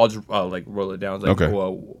longs, I'll just roll it down. It's like, Okay.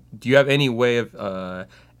 well, do you have any way of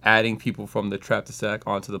adding people from the Trap to Sack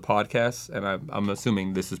onto the podcast? And I'm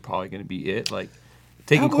assuming this is probably going to be it. Like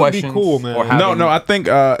taking That would questions. be cool, man. Or having, No, I think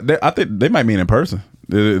they might mean in person.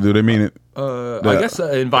 Do they mean it? I guess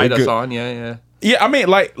invite us on. Yeah. Yeah, I mean,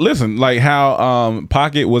 listen, how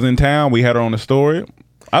Pocket was in town, we had her on the story.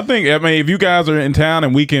 I think, if you guys are in town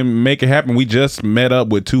and we can make it happen, we just met up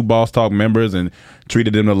with 2 Boss Talk members and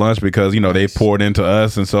treated them to lunch because, they poured into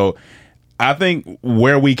us. And so I think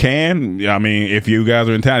where we can, if you guys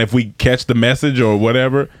are in town, if we catch the message or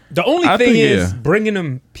whatever. The only thing is bringing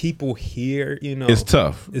them people here, It's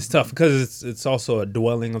tough. It's tough because it's also a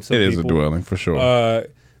dwelling of some people. It is a dwelling, for sure.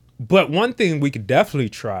 But one thing we could definitely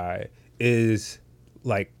try is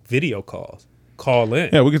video calls. Call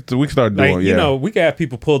in. Yeah, we could start doing. We could have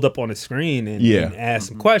people pulled up on the screen and ask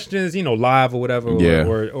some questions. Live or whatever.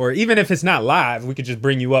 Or even if it's not live, we could just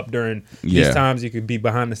bring you up during these times. You could be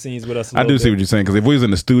behind the scenes with us. I do see what you're saying, because if we was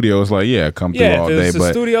in the studio, it's like come through all day.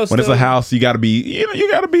 But when it's a house, you got to be.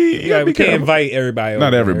 You got to be. We can't invite everybody.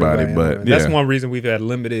 Not everybody, but that's one reason we've had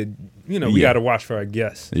limited. We got to watch for our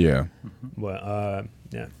guests. Yeah. But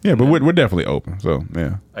but we're definitely open. So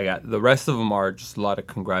I got the rest of them are just a lot of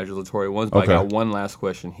congratulatory ones. But I got one last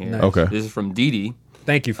question here. Nice. Okay. This is from Didi.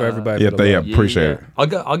 Thank you for everybody. Appreciate it.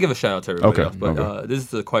 I'll give a shout out to everybody else. But this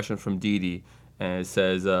is a question from Didi, and it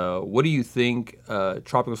says, "What do you think?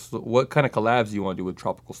 What kind of collabs do you want to do with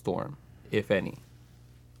Tropical Storm, if any?"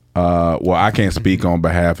 Well, I can't speak on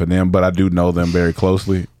behalf of them, but I do know them very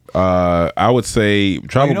closely. I would say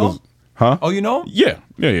Tropical. Huh? Oh, you know? Yeah.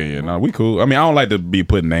 No, we cool. I don't like to be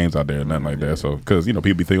putting names out there or nothing like that. So, because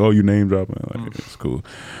people be thinking, "Oh, you name dropping." It's cool.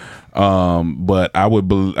 But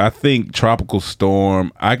I think Tropical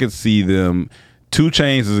Storm. I could see them. 2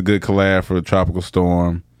 Chainz is a good collab for Tropical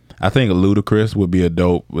Storm. I think Ludacris would be a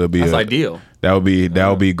dope. That's ideal. That would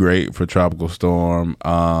be great for Tropical Storm.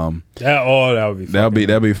 That'd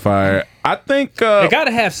be fire. I think they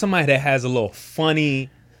gotta have somebody that has a little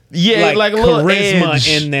funny. Yeah, like a little charisma edge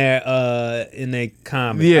in their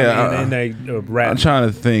comedy. Yeah, in their rap. I'm trying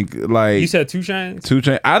to think. You said 2 Chainz. 2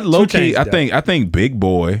 Chainz. I think Big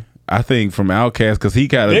Boy. I think from Outkast, because he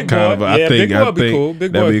kind of. Big Boy would be cool.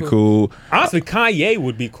 Big Boy that'd be cool. Honestly, Kanye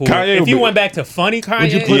would be cool. If you went back to funny Kanye,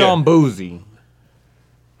 would you put on Boozy?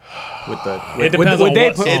 It depends on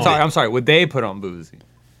what song. I'm sorry. Would they put on Boozy?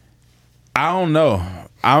 I don't know.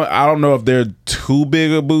 I don't know if they're too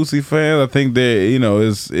big of Boosie fans. I think they're,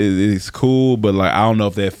 it's cool, but like I don't know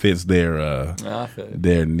if that fits their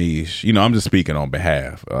niche. I'm just speaking on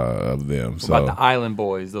behalf of them. What about the Island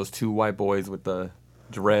Boys, those two white boys with the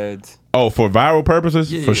dreads? Oh, for viral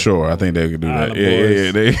purposes, for sure. I think they could do that.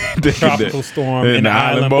 They Tropical Storm and the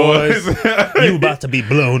Island Boys. You about to be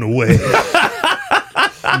blown away.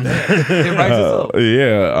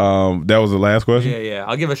 That was the last question. Yeah.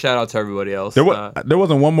 I'll give a shout out to everybody else. There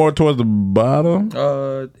wasn't one more towards the bottom.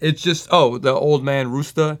 It's just the old man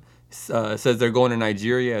Rooster says they're going to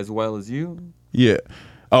Nigeria as well as you. Yeah.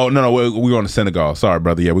 Oh no, we're going to Senegal. Sorry,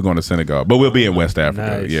 brother. Yeah, we're going to Senegal, but we'll be in West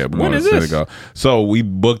Africa. Nice. Yeah, we're going to Senegal. So we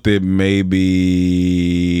booked it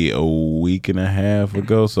maybe a week and a half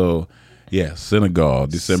ago. So yeah, Senegal,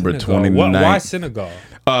 December 29th. Why Senegal?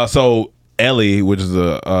 So Ellie, which is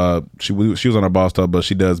she was on our boss talk, but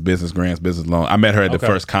she does business grants, business loan. I met her at the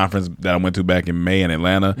first conference that I went to back in May in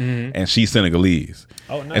Atlanta, and she's Senegalese.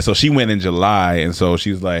 Oh, nice. And so she went in July, and so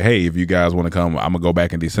she was like, "Hey, if you guys want to come, I'm gonna go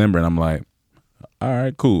back in December." And I'm like, all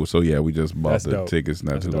right, cool. So yeah, we just bought the tickets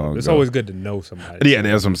not too long ago. It's always good to know somebody. Yeah,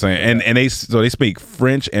 that's what I'm saying. And they speak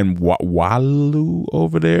French and Walu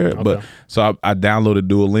over there. Okay. But so I downloaded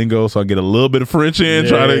Duolingo so I get a little bit of French in.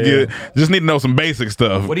 Try to just need to know some basic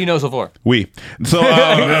stuff. What do you know so far? Oui. So and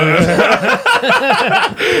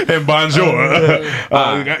bonjour.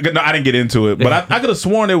 No, I didn't get into it, but I could have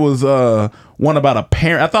sworn it was one about a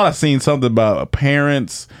parent. I thought I seen something about a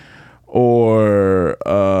parents or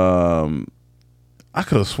I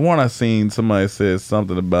could have sworn I seen somebody said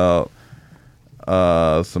something about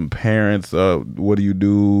some parents. What do you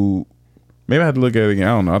do? Maybe I had to look at it again.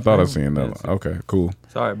 I don't know. I thought I seen that. Okay, cool.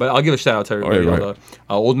 Sorry, but I'll give a shout out to everybody.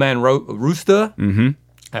 Old man Rooster. Mm-hmm.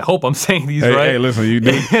 I hope I'm saying these right. Hey, listen, you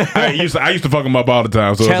do. I used to fuck them up all the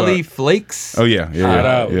time. So Kelly Flakes. Oh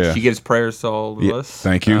yeah. She gives prayers to all of us.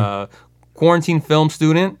 Thank you. Quarantine film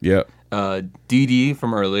student. Yep. DD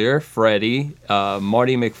from earlier, Freddie,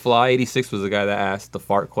 Marty McFly 86 was the guy that asked the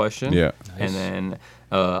fart question. Yeah. Nice. And then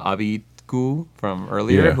Abiku from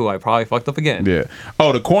earlier, who I probably fucked up again. Yeah.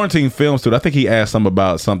 Oh, the quarantine film student. I think he asked something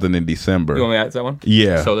about something in December. You want me to ask that one?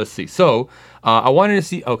 Yeah. So let's see. So I wanted to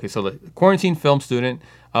see. Okay, so the quarantine film student.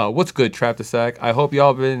 What's good, Trap the Sack? I hope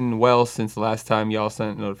y'all been well since the last time y'all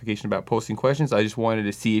sent a notification about posting questions. I just wanted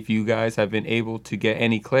to see if you guys have been able to get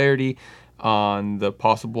any clarity on the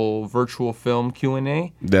possible virtual film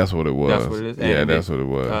Q&A. That's what it was. That's what it is. And that's what it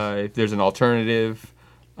was. If there's an alternative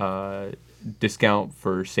discount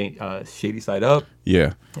for Shady Side Up.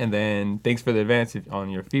 Yeah. And then thanks for the advance on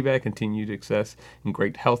your feedback. Continued success and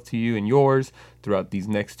great health to you and yours throughout these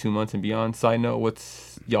next 2 months and beyond. Side note,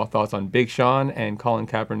 what's y'all thoughts on Big Sean and Colin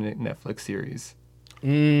Kaepernick Netflix series?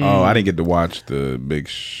 Oh, I didn't get to watch the Big.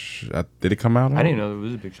 Did it come out? I didn't know there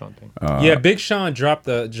was a Big Sean thing. Yeah, Big Sean dropped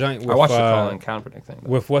the joint. With, I watched the Colin Kaepernick thing.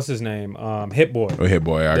 With what's his name, Hit Boy. Oh, Hit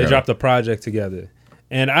Boy. They dropped the project together,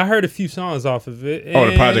 and I heard a few songs off of it. Oh,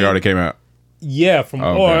 the project already came out. Yeah, from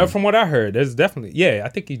what I heard, there's definitely I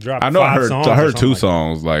think he dropped. I know 5 songs. I heard 2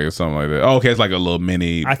 songs, like something like that. Oh, okay, it's like a little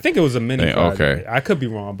mini. I think it was a mini. Okay, I could be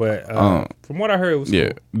wrong, but from what I heard, it was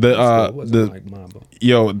cool.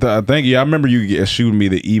 Thank you. I remember you shooting me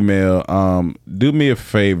the email. Do me a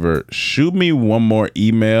favor, shoot me one more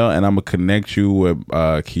email, and I'm gonna connect you with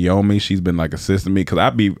Kiyomi. She's been like assisting me because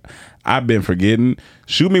I've been forgetting.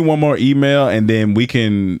 Shoot me one more email, and then we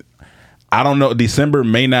can. I don't know. December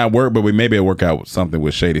may not work, but we may be able to work out something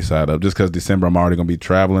with Shady Side Up. Just because December I'm already going to be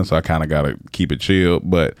traveling, so I kind of got to keep it chill.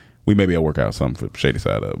 But we may be able to work out something for Shady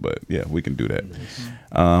Side Up. But yeah, we can do that.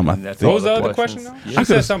 What was the other question, though? You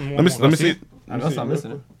said something. Let me see. I'm not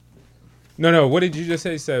missing it. No. What did you just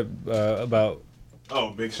say? You said about...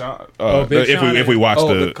 Oh, Big Sean. Big Sean. If we watch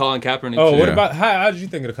the Colin Kaepernick. Oh, what about how did you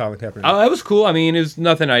think of the Colin Kaepernick? It was cool. I mean, it was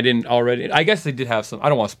nothing I didn't already. I guess they did have some. I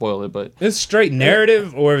don't want to spoil it, but it's straight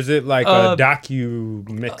narrative, or is it like a docu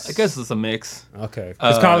mix? I guess it's a mix. Okay,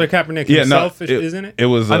 because Colin Kaepernick himself is in it. It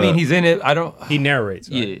was. I mean, he's in it. He narrates.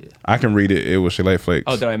 Right? Yeah, I can read it. It was Shillay Flakes.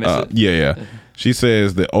 Oh, did I miss it? Yeah. She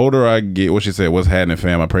says the older I get. What she said? What's happening,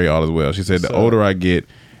 fam? I pray all is well. She said the older I get.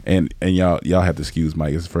 And y'all have to excuse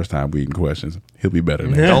Mike. It's the first time reading questions. He'll be better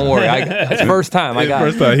next time. Don't worry. It's first time. I got it.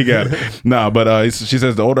 First time he got it. No, but she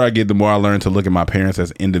says the older I get, the more I learn to look at my parents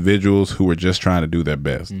as individuals who are just trying to do their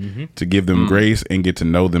best, to give them grace and get to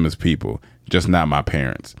know them as people, just not my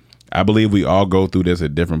parents. I believe we all go through this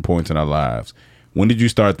at different points in our lives. When did you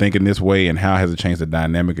start thinking this way, and how has it changed the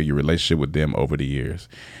dynamic of your relationship with them over the years?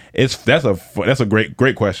 That's a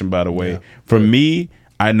great question, by the way. Yeah. For me,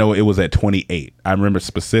 I know it was at 28. I remember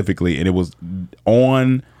specifically, and it was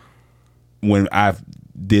on when I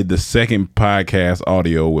did the second podcast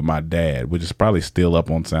audio with my dad, which is probably still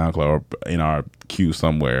up on SoundCloud or in our queue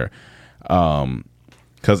somewhere.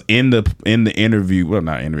 Because in the interview, well,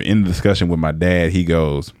 not interview, in the discussion with my dad, he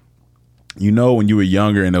goes, you know, when you were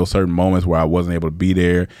younger and there were certain moments where I wasn't able to be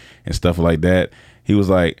there and stuff like that. He was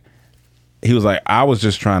like, I was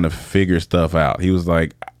just trying to figure stuff out. He was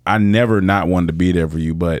like, I never not wanted to be there for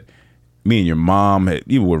you, but me and your mom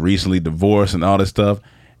you were recently divorced and all this stuff.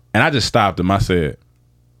 And I just stopped him. I said,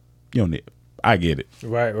 you don't need, I get it.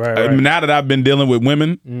 Right. Now that I've been dealing with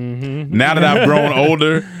women, now that I've grown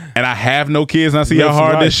older and I have no kids and I see how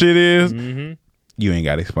hard this shit is, you ain't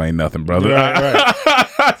got to explain nothing, brother. Right.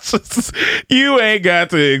 You ain't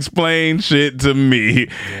got to explain shit to me.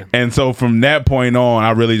 Yeah. And so from that point on,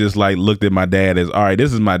 I really just like looked at my dad as, all right,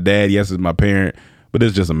 this is my dad. Yes, it's my parent, but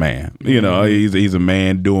it's just a man. You know, he's a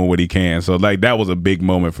man doing what he can. So like that was a big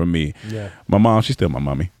moment for me. Yeah. My mom, she's still my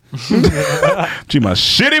mommy. She my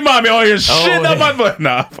shitty mommy on here shitting up my butt.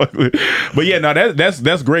 Nah, but yeah, no,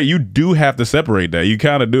 that's great. You do have to separate that. You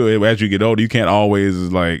kind of do it as you get older. You can't always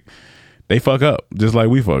like they fuck up just like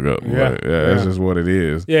we fuck up. Yeah, that's just what it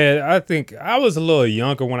is. Yeah, I think I was a little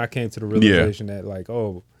younger when I came to the realization that like,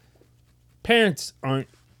 oh, parents aren't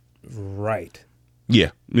right.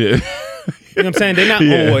 Yeah. You know what I'm saying? They're not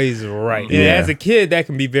always right. And as a kid, that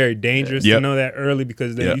can be very dangerous to know that early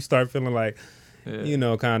because then you start feeling like, you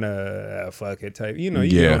know, kind of fuck it type. You know,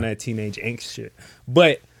 you get on that teenage angst shit.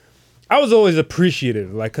 But I was always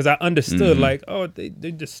appreciative, like, because I understood, like, oh, they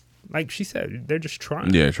just, like she said, they're just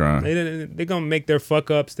trying. Yeah, trying. They're going to make their fuck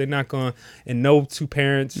ups. They're not going to, and no two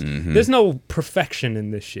parents. There's no perfection in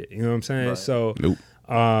this shit. You know what I'm saying? Right. So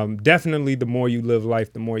definitely the more you live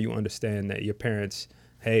life, the more you understand that your parents,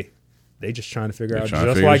 hey, they just trying to figure out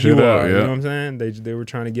just like you are. You know what I'm saying? They were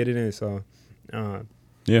trying to get it in. So,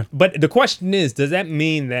 yeah. But the question is, does that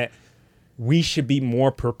mean that we should be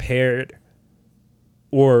more prepared,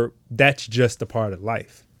 or that's just a part of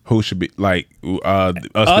life? Who should be like us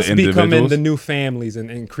the becoming the new families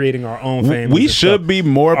and creating our own families? We should be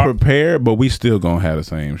more prepared, but we still gonna have the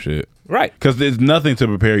same shit. Right. Because there's nothing to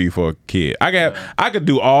prepare you for a kid. I could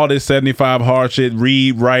do all this 75 hard shit,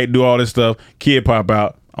 read, write, do all this stuff. Kid pop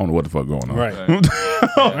out. I don't know what the fuck going on. Right.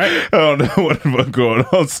 I don't know what the fuck going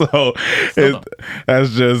on. So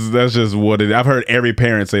that's just what it is. I've heard every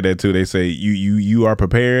parent say that too. They say you are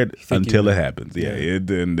prepared until it happens. Yeah.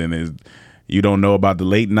 Then it's, you don't know about the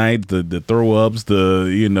late nights, the throw ups,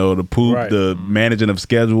 the poop, the managing of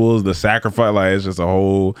schedules, the sacrifice. Like it's just a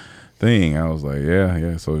whole thing. I was like,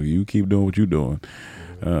 yeah. So you keep doing what you're doing.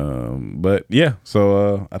 But yeah.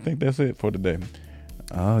 So I think that's it for today.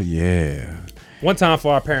 Oh yeah. One time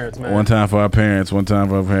for our parents, man. One time for our parents.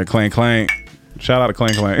 Clank, clank. Shout out to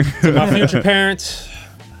Clank, clank. To my future parents,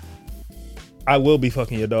 I will be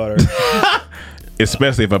fucking your daughter.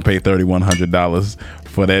 Especially if I pay $3,100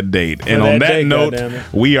 for that date. And on that note,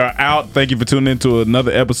 we are out. Thank you for tuning in to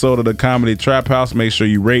another episode of the Comedy Trap House. Make sure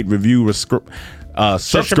you rate, review,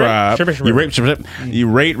 subscribe. You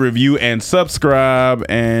rate, review, and subscribe.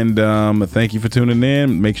 And thank you for tuning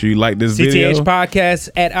in. Make sure you like this video. CTH Podcast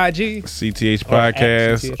at IG. CTH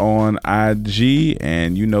Podcast on IG.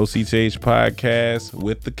 And you know CTH Podcast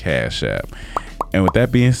with the Cash App. And with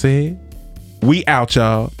that being said, we out,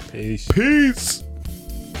 y'all. Peace.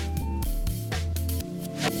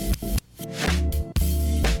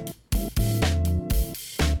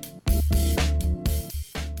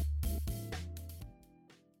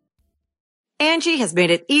 Angie has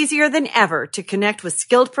made it easier than ever to connect with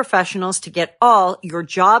skilled professionals to get all your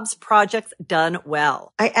jobs projects done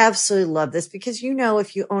well. I absolutely love this because,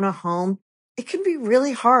 if you own a home, it can be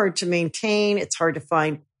really hard to maintain. It's hard to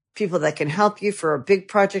find people that can help you for a big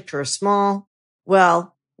project or a small.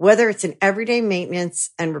 Well, whether it's in everyday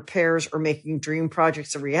maintenance and repairs or making dream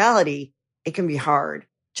projects a reality, it can be hard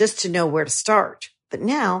just to know where to start. But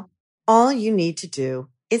now all you need to do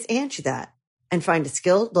is Angie that and find a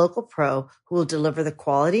skilled local pro who will deliver the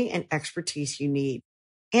quality and expertise you need.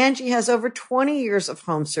 Angie has over 20 years of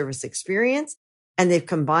home service experience, and they've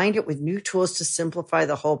combined it with new tools to simplify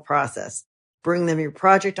the whole process. Bring them your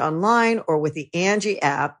project online or with the Angie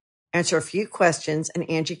app, answer a few questions, and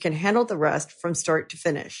Angie can handle the rest from start to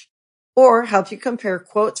finish. Or help you compare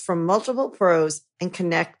quotes from multiple pros and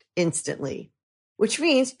connect instantly, which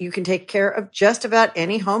means you can take care of just about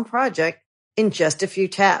any home project in just a few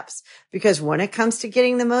taps. Because when it comes to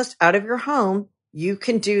getting the most out of your home, you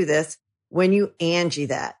can do this when you Angie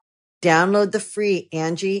that. Download the free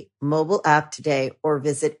Angie mobile app today or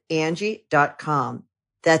visit Angie.com.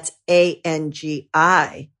 That's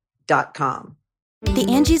ANGI.com. The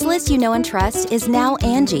Angie's List you know and trust is now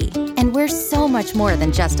Angie, and we're so much more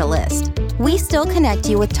than just a list. We still connect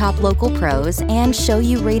you with top local pros and show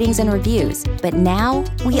you ratings and reviews, but now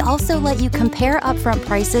we also let you compare upfront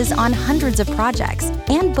prices on hundreds of projects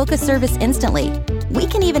and book a service instantly. We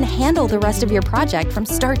can even handle the rest of your project from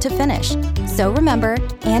start to finish. So remember,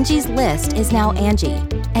 Angie's List is now Angie,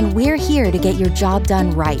 and we're here to get your job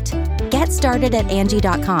done right. Get started at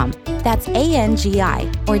Angie.com. That's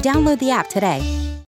ANGI, or download the app today.